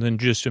production than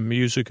just a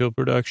musical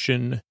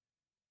production.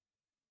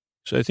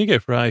 So I think I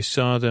probably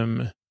saw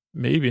them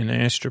maybe in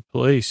Astor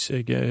Place,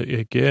 I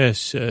guess.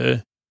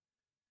 So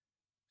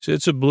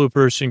it's a blue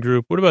person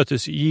group. What about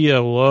this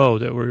ELO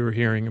that we were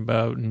hearing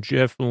about and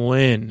Jeff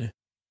Lynne?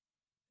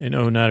 I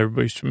know not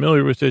everybody's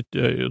familiar with it,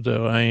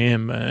 though I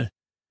am.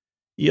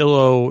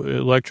 ELO,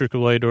 Electric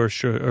Light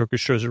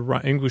Orchestra, is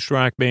an English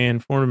rock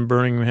band formed in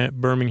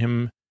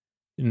Birmingham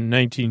in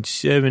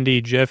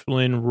 1970. Jeff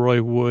Lynne,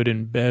 Roy Wood,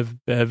 and Bev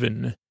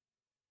Bevan.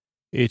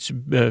 It's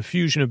a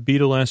fusion of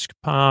Beatlesque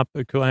pop,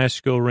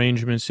 classical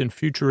arrangements, and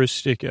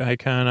futuristic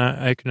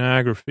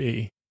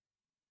iconography.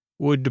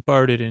 Wood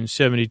departed in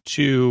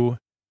 72,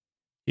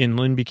 and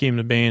Lynne became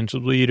the band's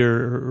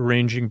leader,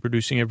 arranging,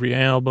 producing every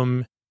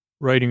album,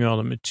 writing all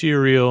the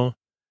material.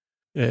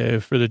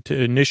 For the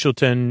initial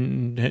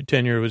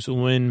tenure, it was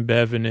Lynne,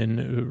 Bevan,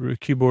 and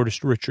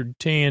keyboardist Richard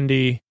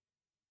Tandy.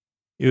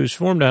 It was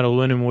formed out of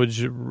Lynne and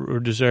Wood's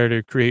desire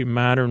to create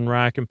modern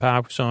rock and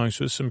pop songs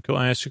with some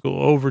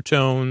classical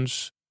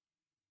overtones.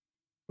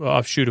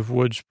 Offshoot of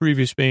Wood's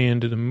previous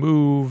band, The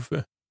Move.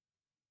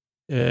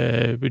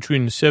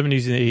 Between the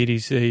 70s and the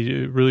 80s,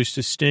 they released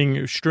a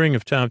string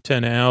of top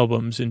 10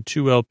 albums and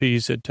 2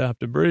 LPs that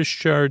topped the British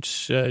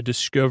charts,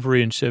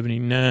 Discovery in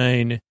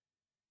 79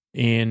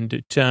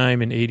 and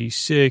Time in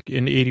 86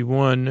 and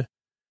 81.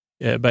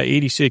 By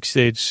 86,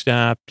 they'd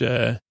stopped.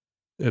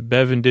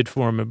 Bevan did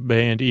form a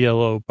band,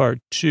 ELO Part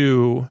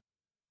 2,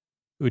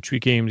 which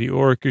became the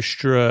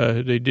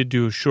Orchestra. They did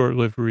do a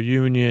short-lived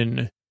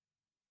reunion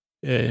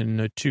in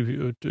the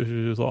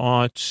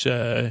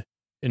aughts,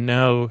 and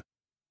now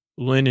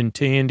Lynn and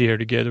Tandy are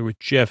together with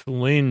Jeff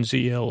Lynne's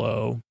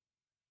ELO.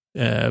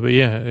 But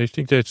yeah, I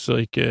think that's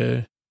like,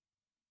 I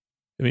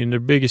mean, their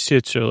biggest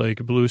hits are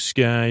like Blue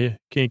Sky,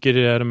 Can't Get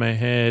It Out of My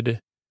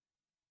Head.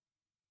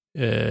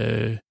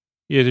 Yeah,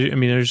 I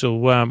mean, there's a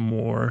lot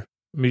more.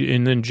 I mean,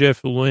 and then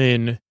Jeff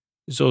Lynne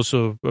is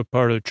also a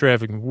part of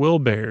Traffic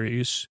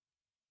Wilburys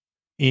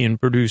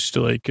and produced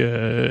like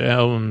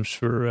albums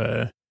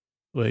for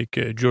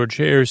George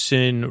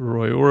Harrison,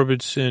 Roy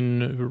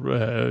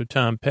Orbison,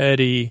 Tom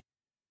Petty,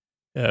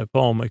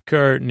 Paul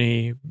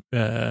McCartney,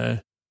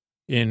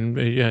 and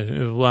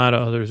a lot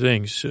of other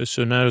things.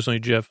 So not only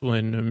Jeff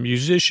Lynne, a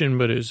musician,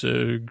 but is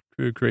a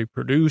great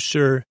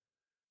producer.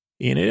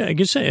 And I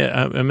guess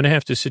I'm going to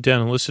have to sit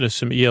down and listen to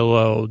some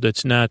ELO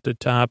that's not the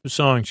top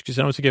songs, because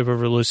I don't think I've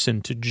ever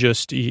listened to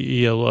just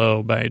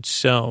ELO by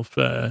itself.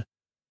 So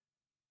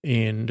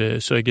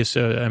I guess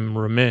I'm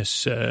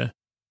remiss.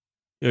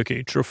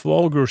 Okay,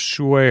 Trafalgar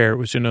Square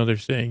was another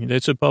thing.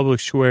 That's a public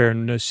square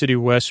in the city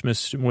of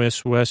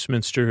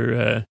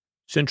Westminster,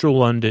 central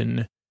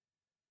London,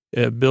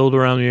 built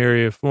around the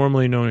area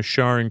formerly known as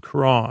Charing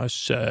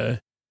Cross.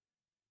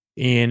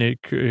 And it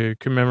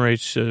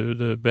commemorates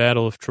the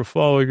Battle of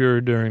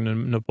Trafalgar during the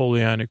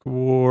Napoleonic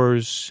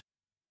Wars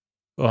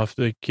off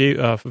of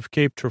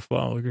Cape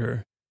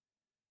Trafalgar.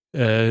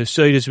 The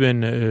site has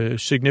been a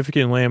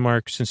significant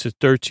landmark since the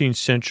 13th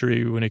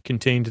century when it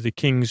contained the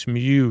King's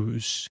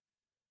Mews.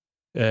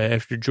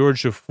 After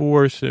George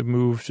IV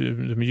moved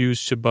the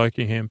Mews to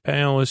Buckingham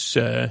Palace,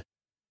 the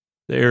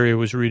area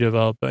was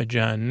redeveloped by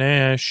John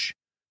Nash.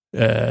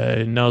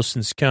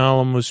 Nelson's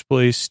Column was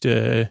placed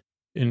in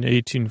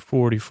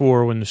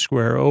 1844 when the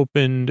square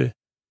opened.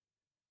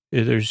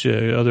 There's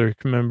other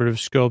commemorative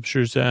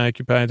sculptures that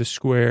occupy the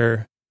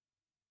square.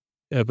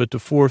 But the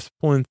fourth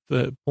plinth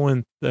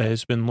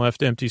has been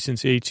left empty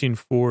since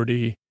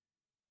 1840,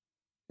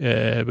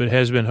 but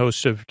has been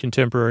host of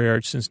contemporary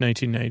art since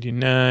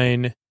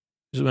 1999.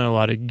 There's been a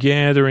lot of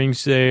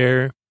gatherings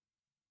there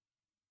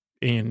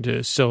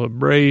and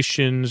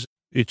celebrations.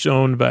 It's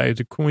owned by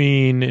the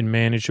Queen and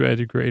managed by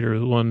the Greater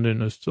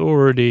London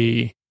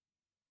Authority.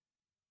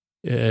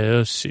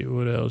 Let's see,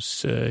 what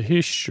else?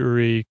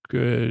 History,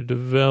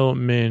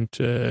 development,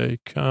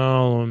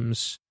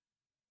 columns,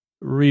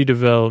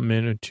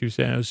 redevelopment in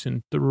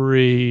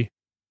 2003.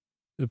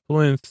 The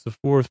plinth, the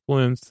fourth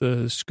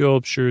plinth,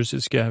 sculptures,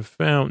 it's got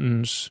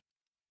fountains.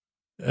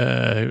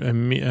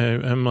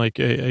 I'm like,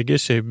 I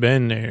guess I've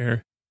been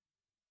there,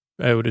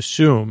 I would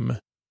assume.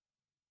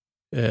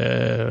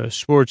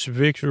 Sports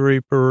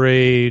victory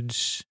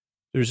parades.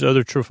 There's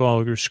other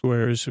Trafalgar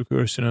Squares, of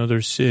course, in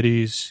other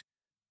cities.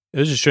 I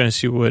was just trying to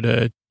see what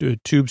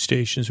tube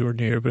stations were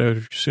near, but I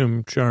would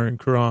assume Charing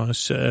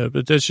Cross.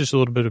 But that's just a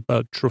little bit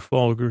about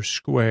Trafalgar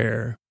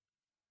Square.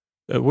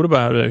 What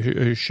about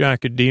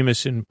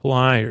Shakademus and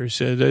Pliers?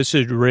 That's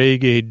a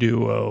reggae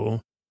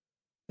duo.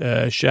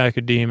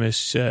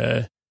 Shakademus,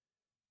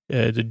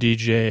 the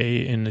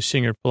DJ, and the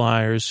singer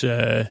Pliers.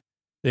 They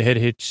had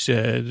hits,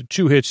 the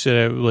two hits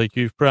that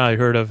you've probably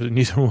heard of, and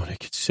neither one I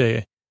could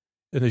say.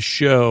 In the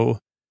show,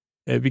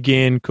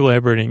 began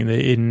collaborating in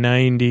the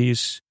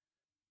 90s.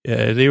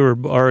 They were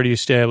already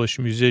established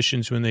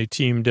musicians when they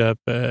teamed up.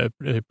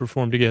 They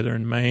performed together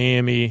in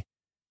Miami,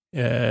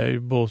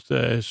 both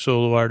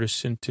solo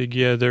artists and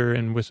together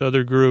and with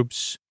other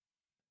groups.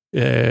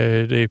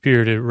 They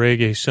appeared at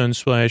Reggae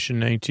Sunsplash in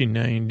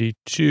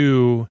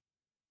 1992,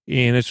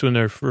 and that's when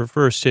their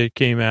first hit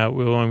came out,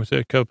 along with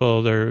a couple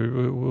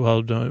other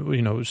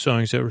well-done,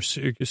 songs that were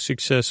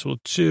successful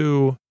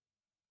too.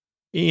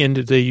 And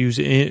they use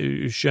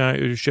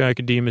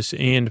Shakademus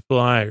and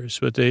Pliers,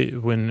 but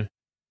when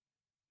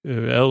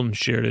Elton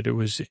shared it, it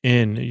was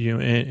N,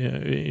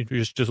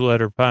 just a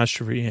letter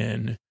apostrophe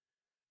N.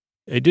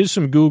 I did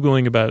some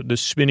Googling about the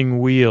Spinning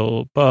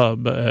Wheel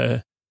pub,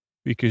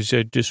 because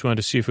I just wanted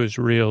to see if it was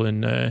real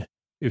and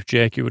if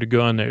Jackie would have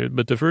gone there.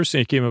 But the first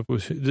thing I came up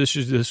with, this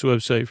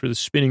website for the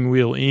Spinning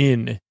Wheel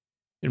Inn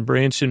in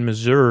Branson,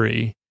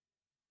 Missouri.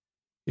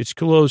 It's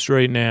closed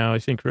right now, I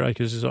think,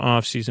 because it's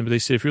off season. But they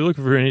said, if you're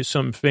looking for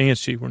something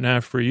fancy, we're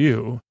not for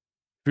you.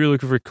 If you're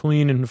looking for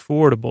clean and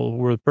affordable,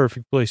 we're the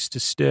perfect place to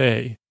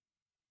stay.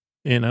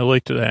 And I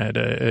liked that.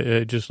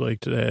 I just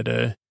liked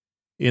that.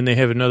 And they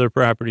have another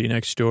property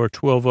next door,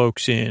 12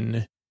 Oaks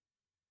Inn,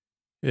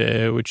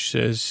 which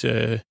says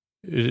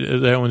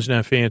that one's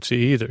not fancy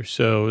either.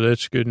 So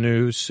that's good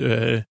news.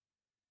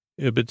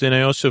 But then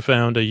I also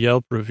found a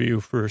Yelp review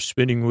for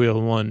Spinning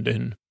Wheel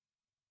London,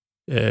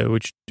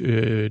 which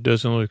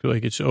doesn't look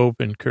like it's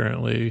open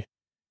currently.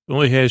 It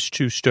only has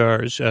 2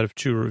 stars out of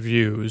 2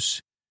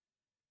 reviews.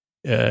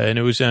 And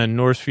it was on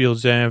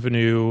Northfields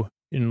Avenue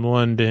in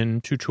London,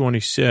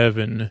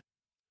 227.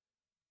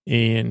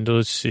 And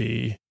let's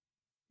see.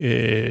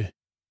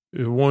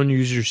 One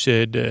user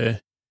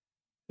said,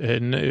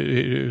 and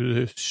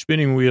the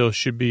spinning wheel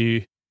should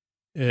be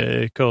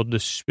called the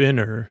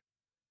spinner.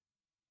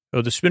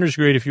 Oh, the spinner's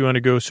great if you want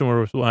to go somewhere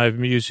with live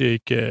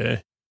music.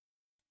 Place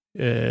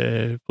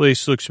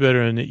looks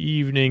better in the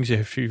evenings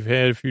if you've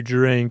had a few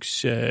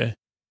drinks. If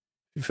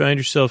you find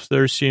yourself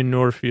thirsty in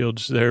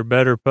Northfields, there are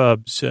better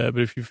pubs. But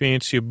if you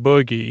fancy a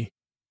boogie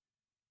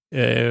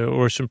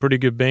or some pretty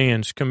good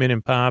bands, come in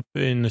and pop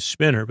in the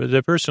spinner. But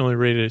that person only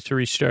rated it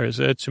 3 stars.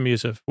 That to me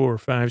is a 4 or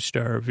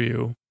 5-star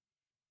review.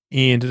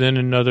 And then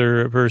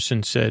another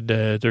person said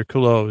they're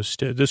closed.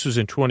 This was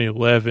in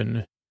 2011,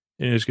 and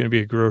it was going to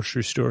be a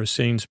grocery store,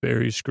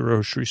 Sainsbury's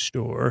grocery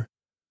store.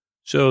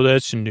 So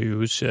that's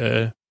news.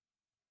 Il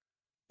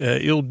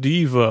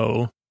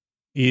Divo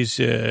is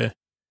a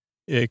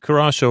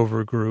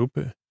crossover group.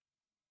 I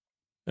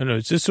don't know,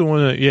 is this the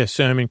one that,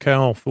 Simon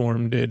Cowell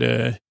formed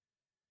it?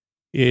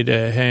 It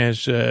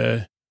has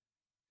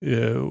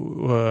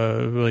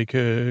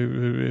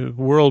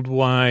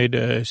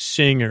worldwide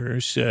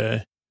singers.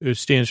 It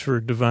stands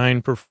for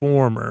Divine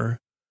Performer.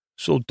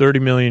 Sold 30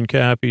 million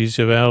copies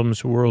of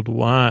albums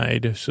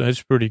worldwide, so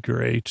that's pretty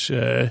great.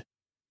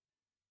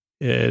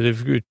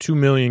 They've got 2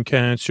 million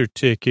concert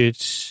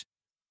tickets.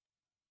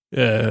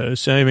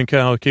 Simon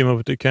Cowell came up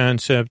with the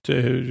concept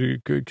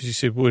because he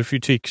said, what if you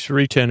take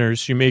 3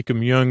 tenors, you make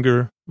them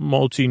younger,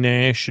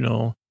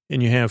 multinational,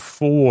 and you have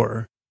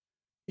 4?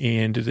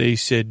 And they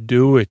said,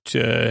 do it.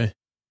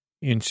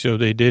 And so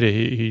they did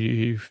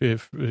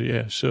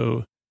it.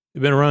 So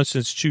they've been around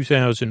since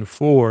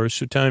 2004,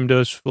 so time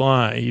does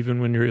fly,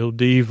 even when you're Il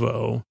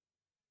Divo.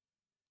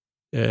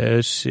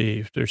 Let's see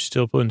if they're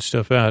still putting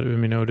stuff out. I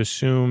mean, I would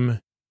assume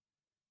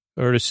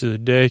Artist of the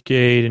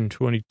Decade in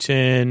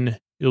 2010,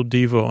 Il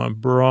Divo on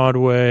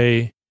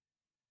Broadway.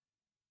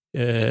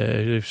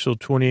 They've sold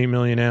 28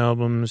 million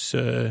albums.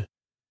 They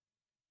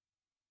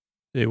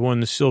won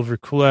the Silver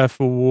Clef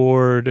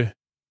Award.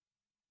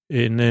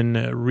 And then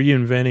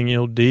Reinventing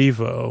Il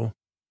Divo.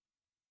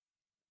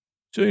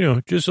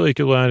 So, just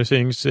like a lot of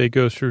things, they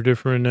go through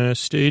different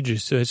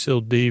stages. That's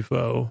Il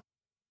Divo.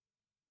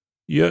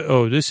 Yeah.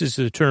 Oh, this is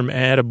the term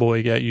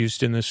attaboy got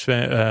used in this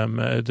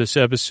this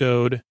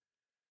episode.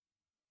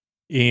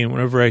 And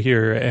whenever I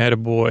hear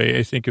attaboy,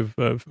 I think of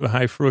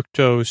High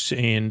Fructose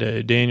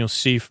and Daniel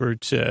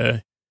Seifert,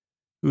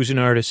 who's an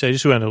artist. I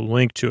just want to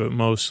link to it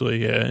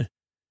mostly.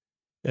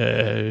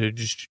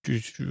 Just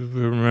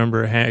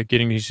remember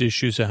getting these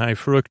issues of High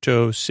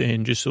Fructose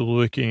and just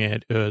looking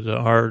at the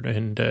art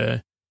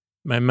and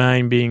my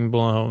mind being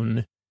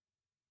blown.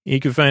 You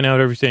can find out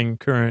everything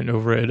current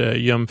over at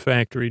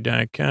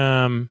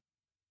yumfactory.com.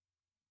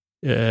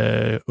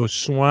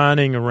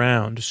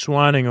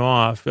 Swanning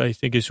off, I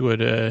think is what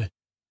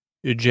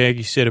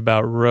Jaggy said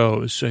about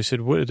Rose. I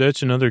said, what?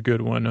 That's another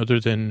good one other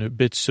than a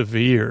bit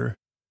severe.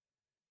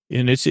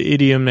 And it's an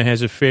idiom that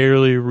has a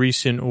fairly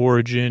recent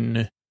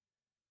origin.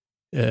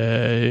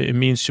 It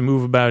means to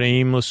move about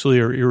aimlessly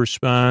or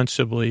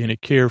irresponsibly in a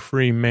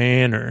carefree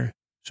manner.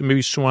 So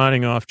maybe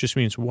swanning off just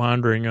means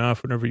wandering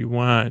off whenever you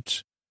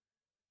want.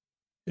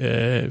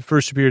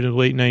 First appeared in the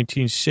late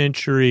 19th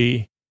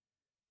century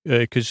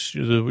because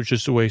it was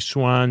just the way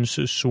swans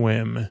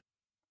swim.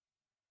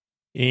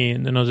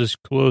 And then I'll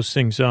just close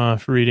things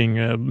off reading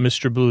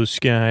Mr. Blue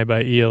Sky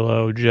by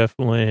ELO, Jeff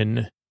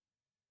Lynne.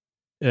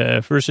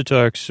 First it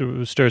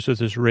starts with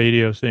this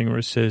radio thing where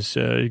it says,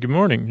 good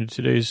morning.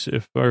 Today's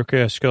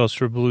forecast calls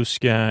for blue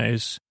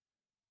skies.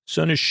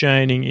 Sun is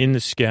shining in the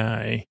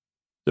sky.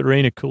 There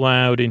ain't a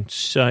cloud in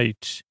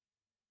sight.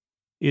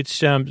 It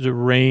stops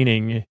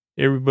raining.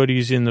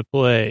 Everybody's in the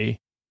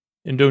play.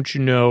 And don't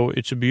you know,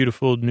 it's a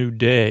beautiful new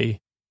day.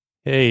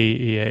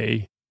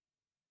 Hey.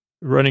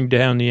 Running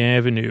down the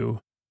avenue.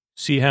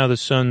 See how the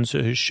sun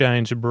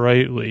shines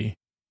brightly.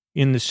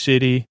 In the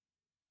city,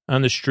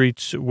 on the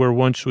streets where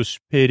once was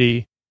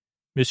pity,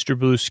 Mr.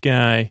 Blue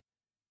Sky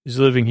is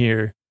living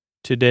here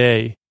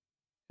today.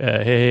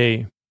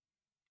 Hey,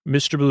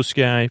 Mr. Blue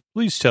Sky,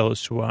 please tell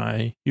us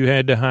why you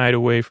had to hide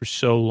away for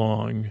so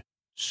long.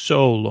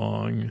 So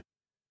long.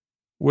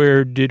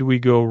 Where did we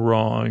go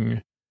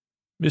wrong?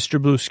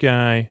 Mr. Blue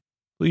Sky,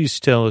 please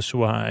tell us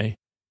why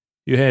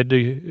you had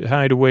to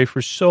hide away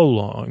for so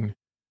long.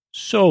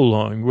 So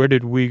long. Where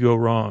did we go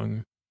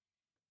wrong?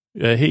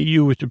 Hey,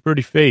 you with the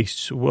pretty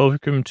face.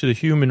 Welcome to the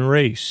human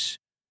race.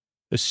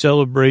 A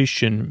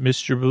celebration.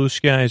 Mr. Blue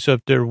Sky is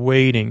up there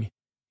waiting.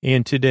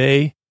 And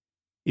today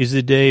is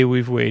the day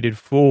we've waited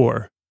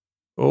for.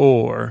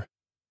 Or,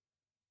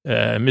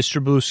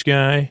 Mr. Blue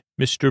Sky,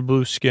 Mr.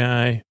 Blue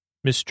Sky,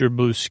 Mr.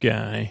 Blue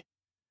Sky.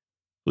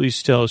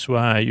 Please tell us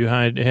why you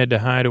had to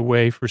hide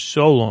away for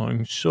so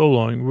long, so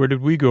long. Where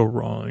did we go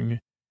wrong?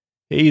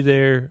 Hey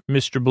there,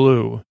 Mr.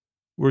 Blue.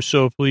 We're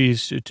so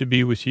pleased to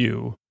be with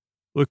you.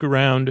 Look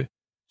around,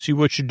 see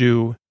what you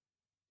do.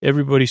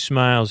 Everybody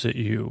smiles at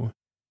you.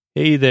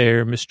 Hey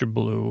there, Mr.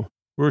 Blue.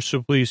 We're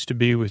so pleased to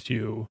be with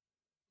you.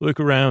 Look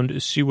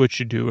around, see what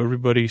you do.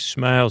 Everybody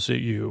smiles at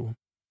you.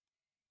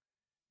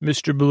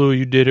 Mr. Blue,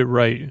 you did it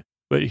right.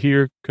 But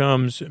here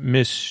comes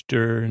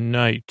Mr.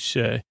 Knight,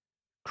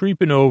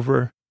 creeping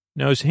over.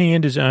 Now his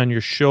hand is on your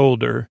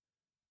shoulder.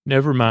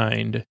 Never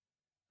mind.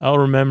 I'll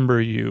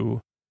remember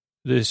you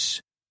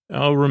this,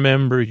 I'll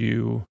remember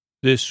you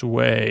this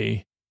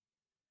way.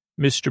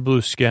 Mr.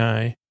 Blue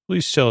Sky,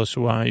 please tell us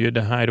why you had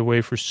to hide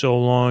away for so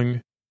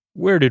long.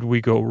 Where did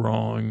we go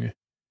wrong?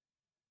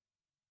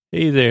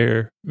 Hey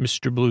there,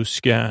 Mr. Blue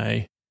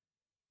Sky.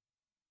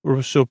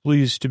 We're so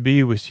pleased to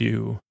be with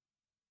you.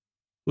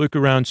 Look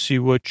around, see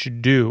what you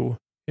do.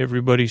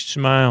 Everybody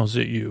smiles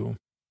at you.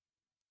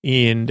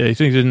 And I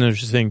think then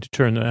there's a thing to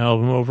turn the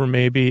album over,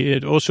 maybe.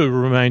 It also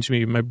reminds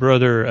me of my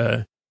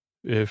brother,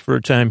 for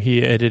a time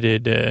he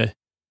edited,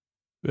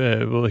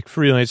 like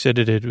freelance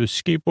edited with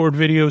skateboard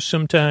videos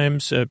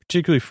sometimes,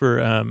 particularly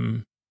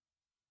for,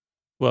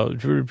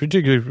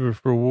 particularly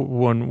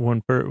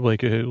for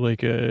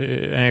like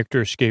a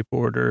actor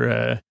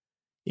skateboarder,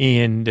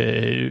 and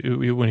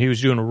when he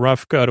was doing a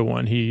rough cut of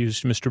one, he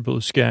used Mr.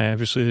 Blue Sky.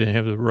 Obviously, they didn't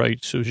have the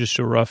rights, so it was just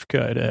a rough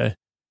cut.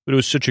 But it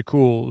was such a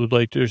cool,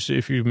 like,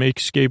 if you make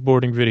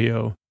skateboarding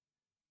video,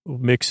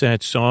 mix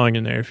that song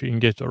in there if you can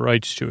get the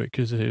rights to it,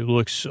 because it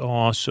looks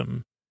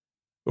awesome.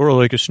 Or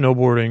like a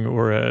snowboarding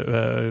or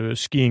a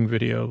skiing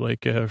video,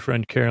 like a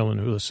friend Carolyn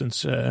who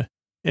listens.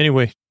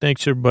 Anyway,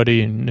 thanks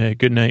everybody, and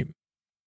good night.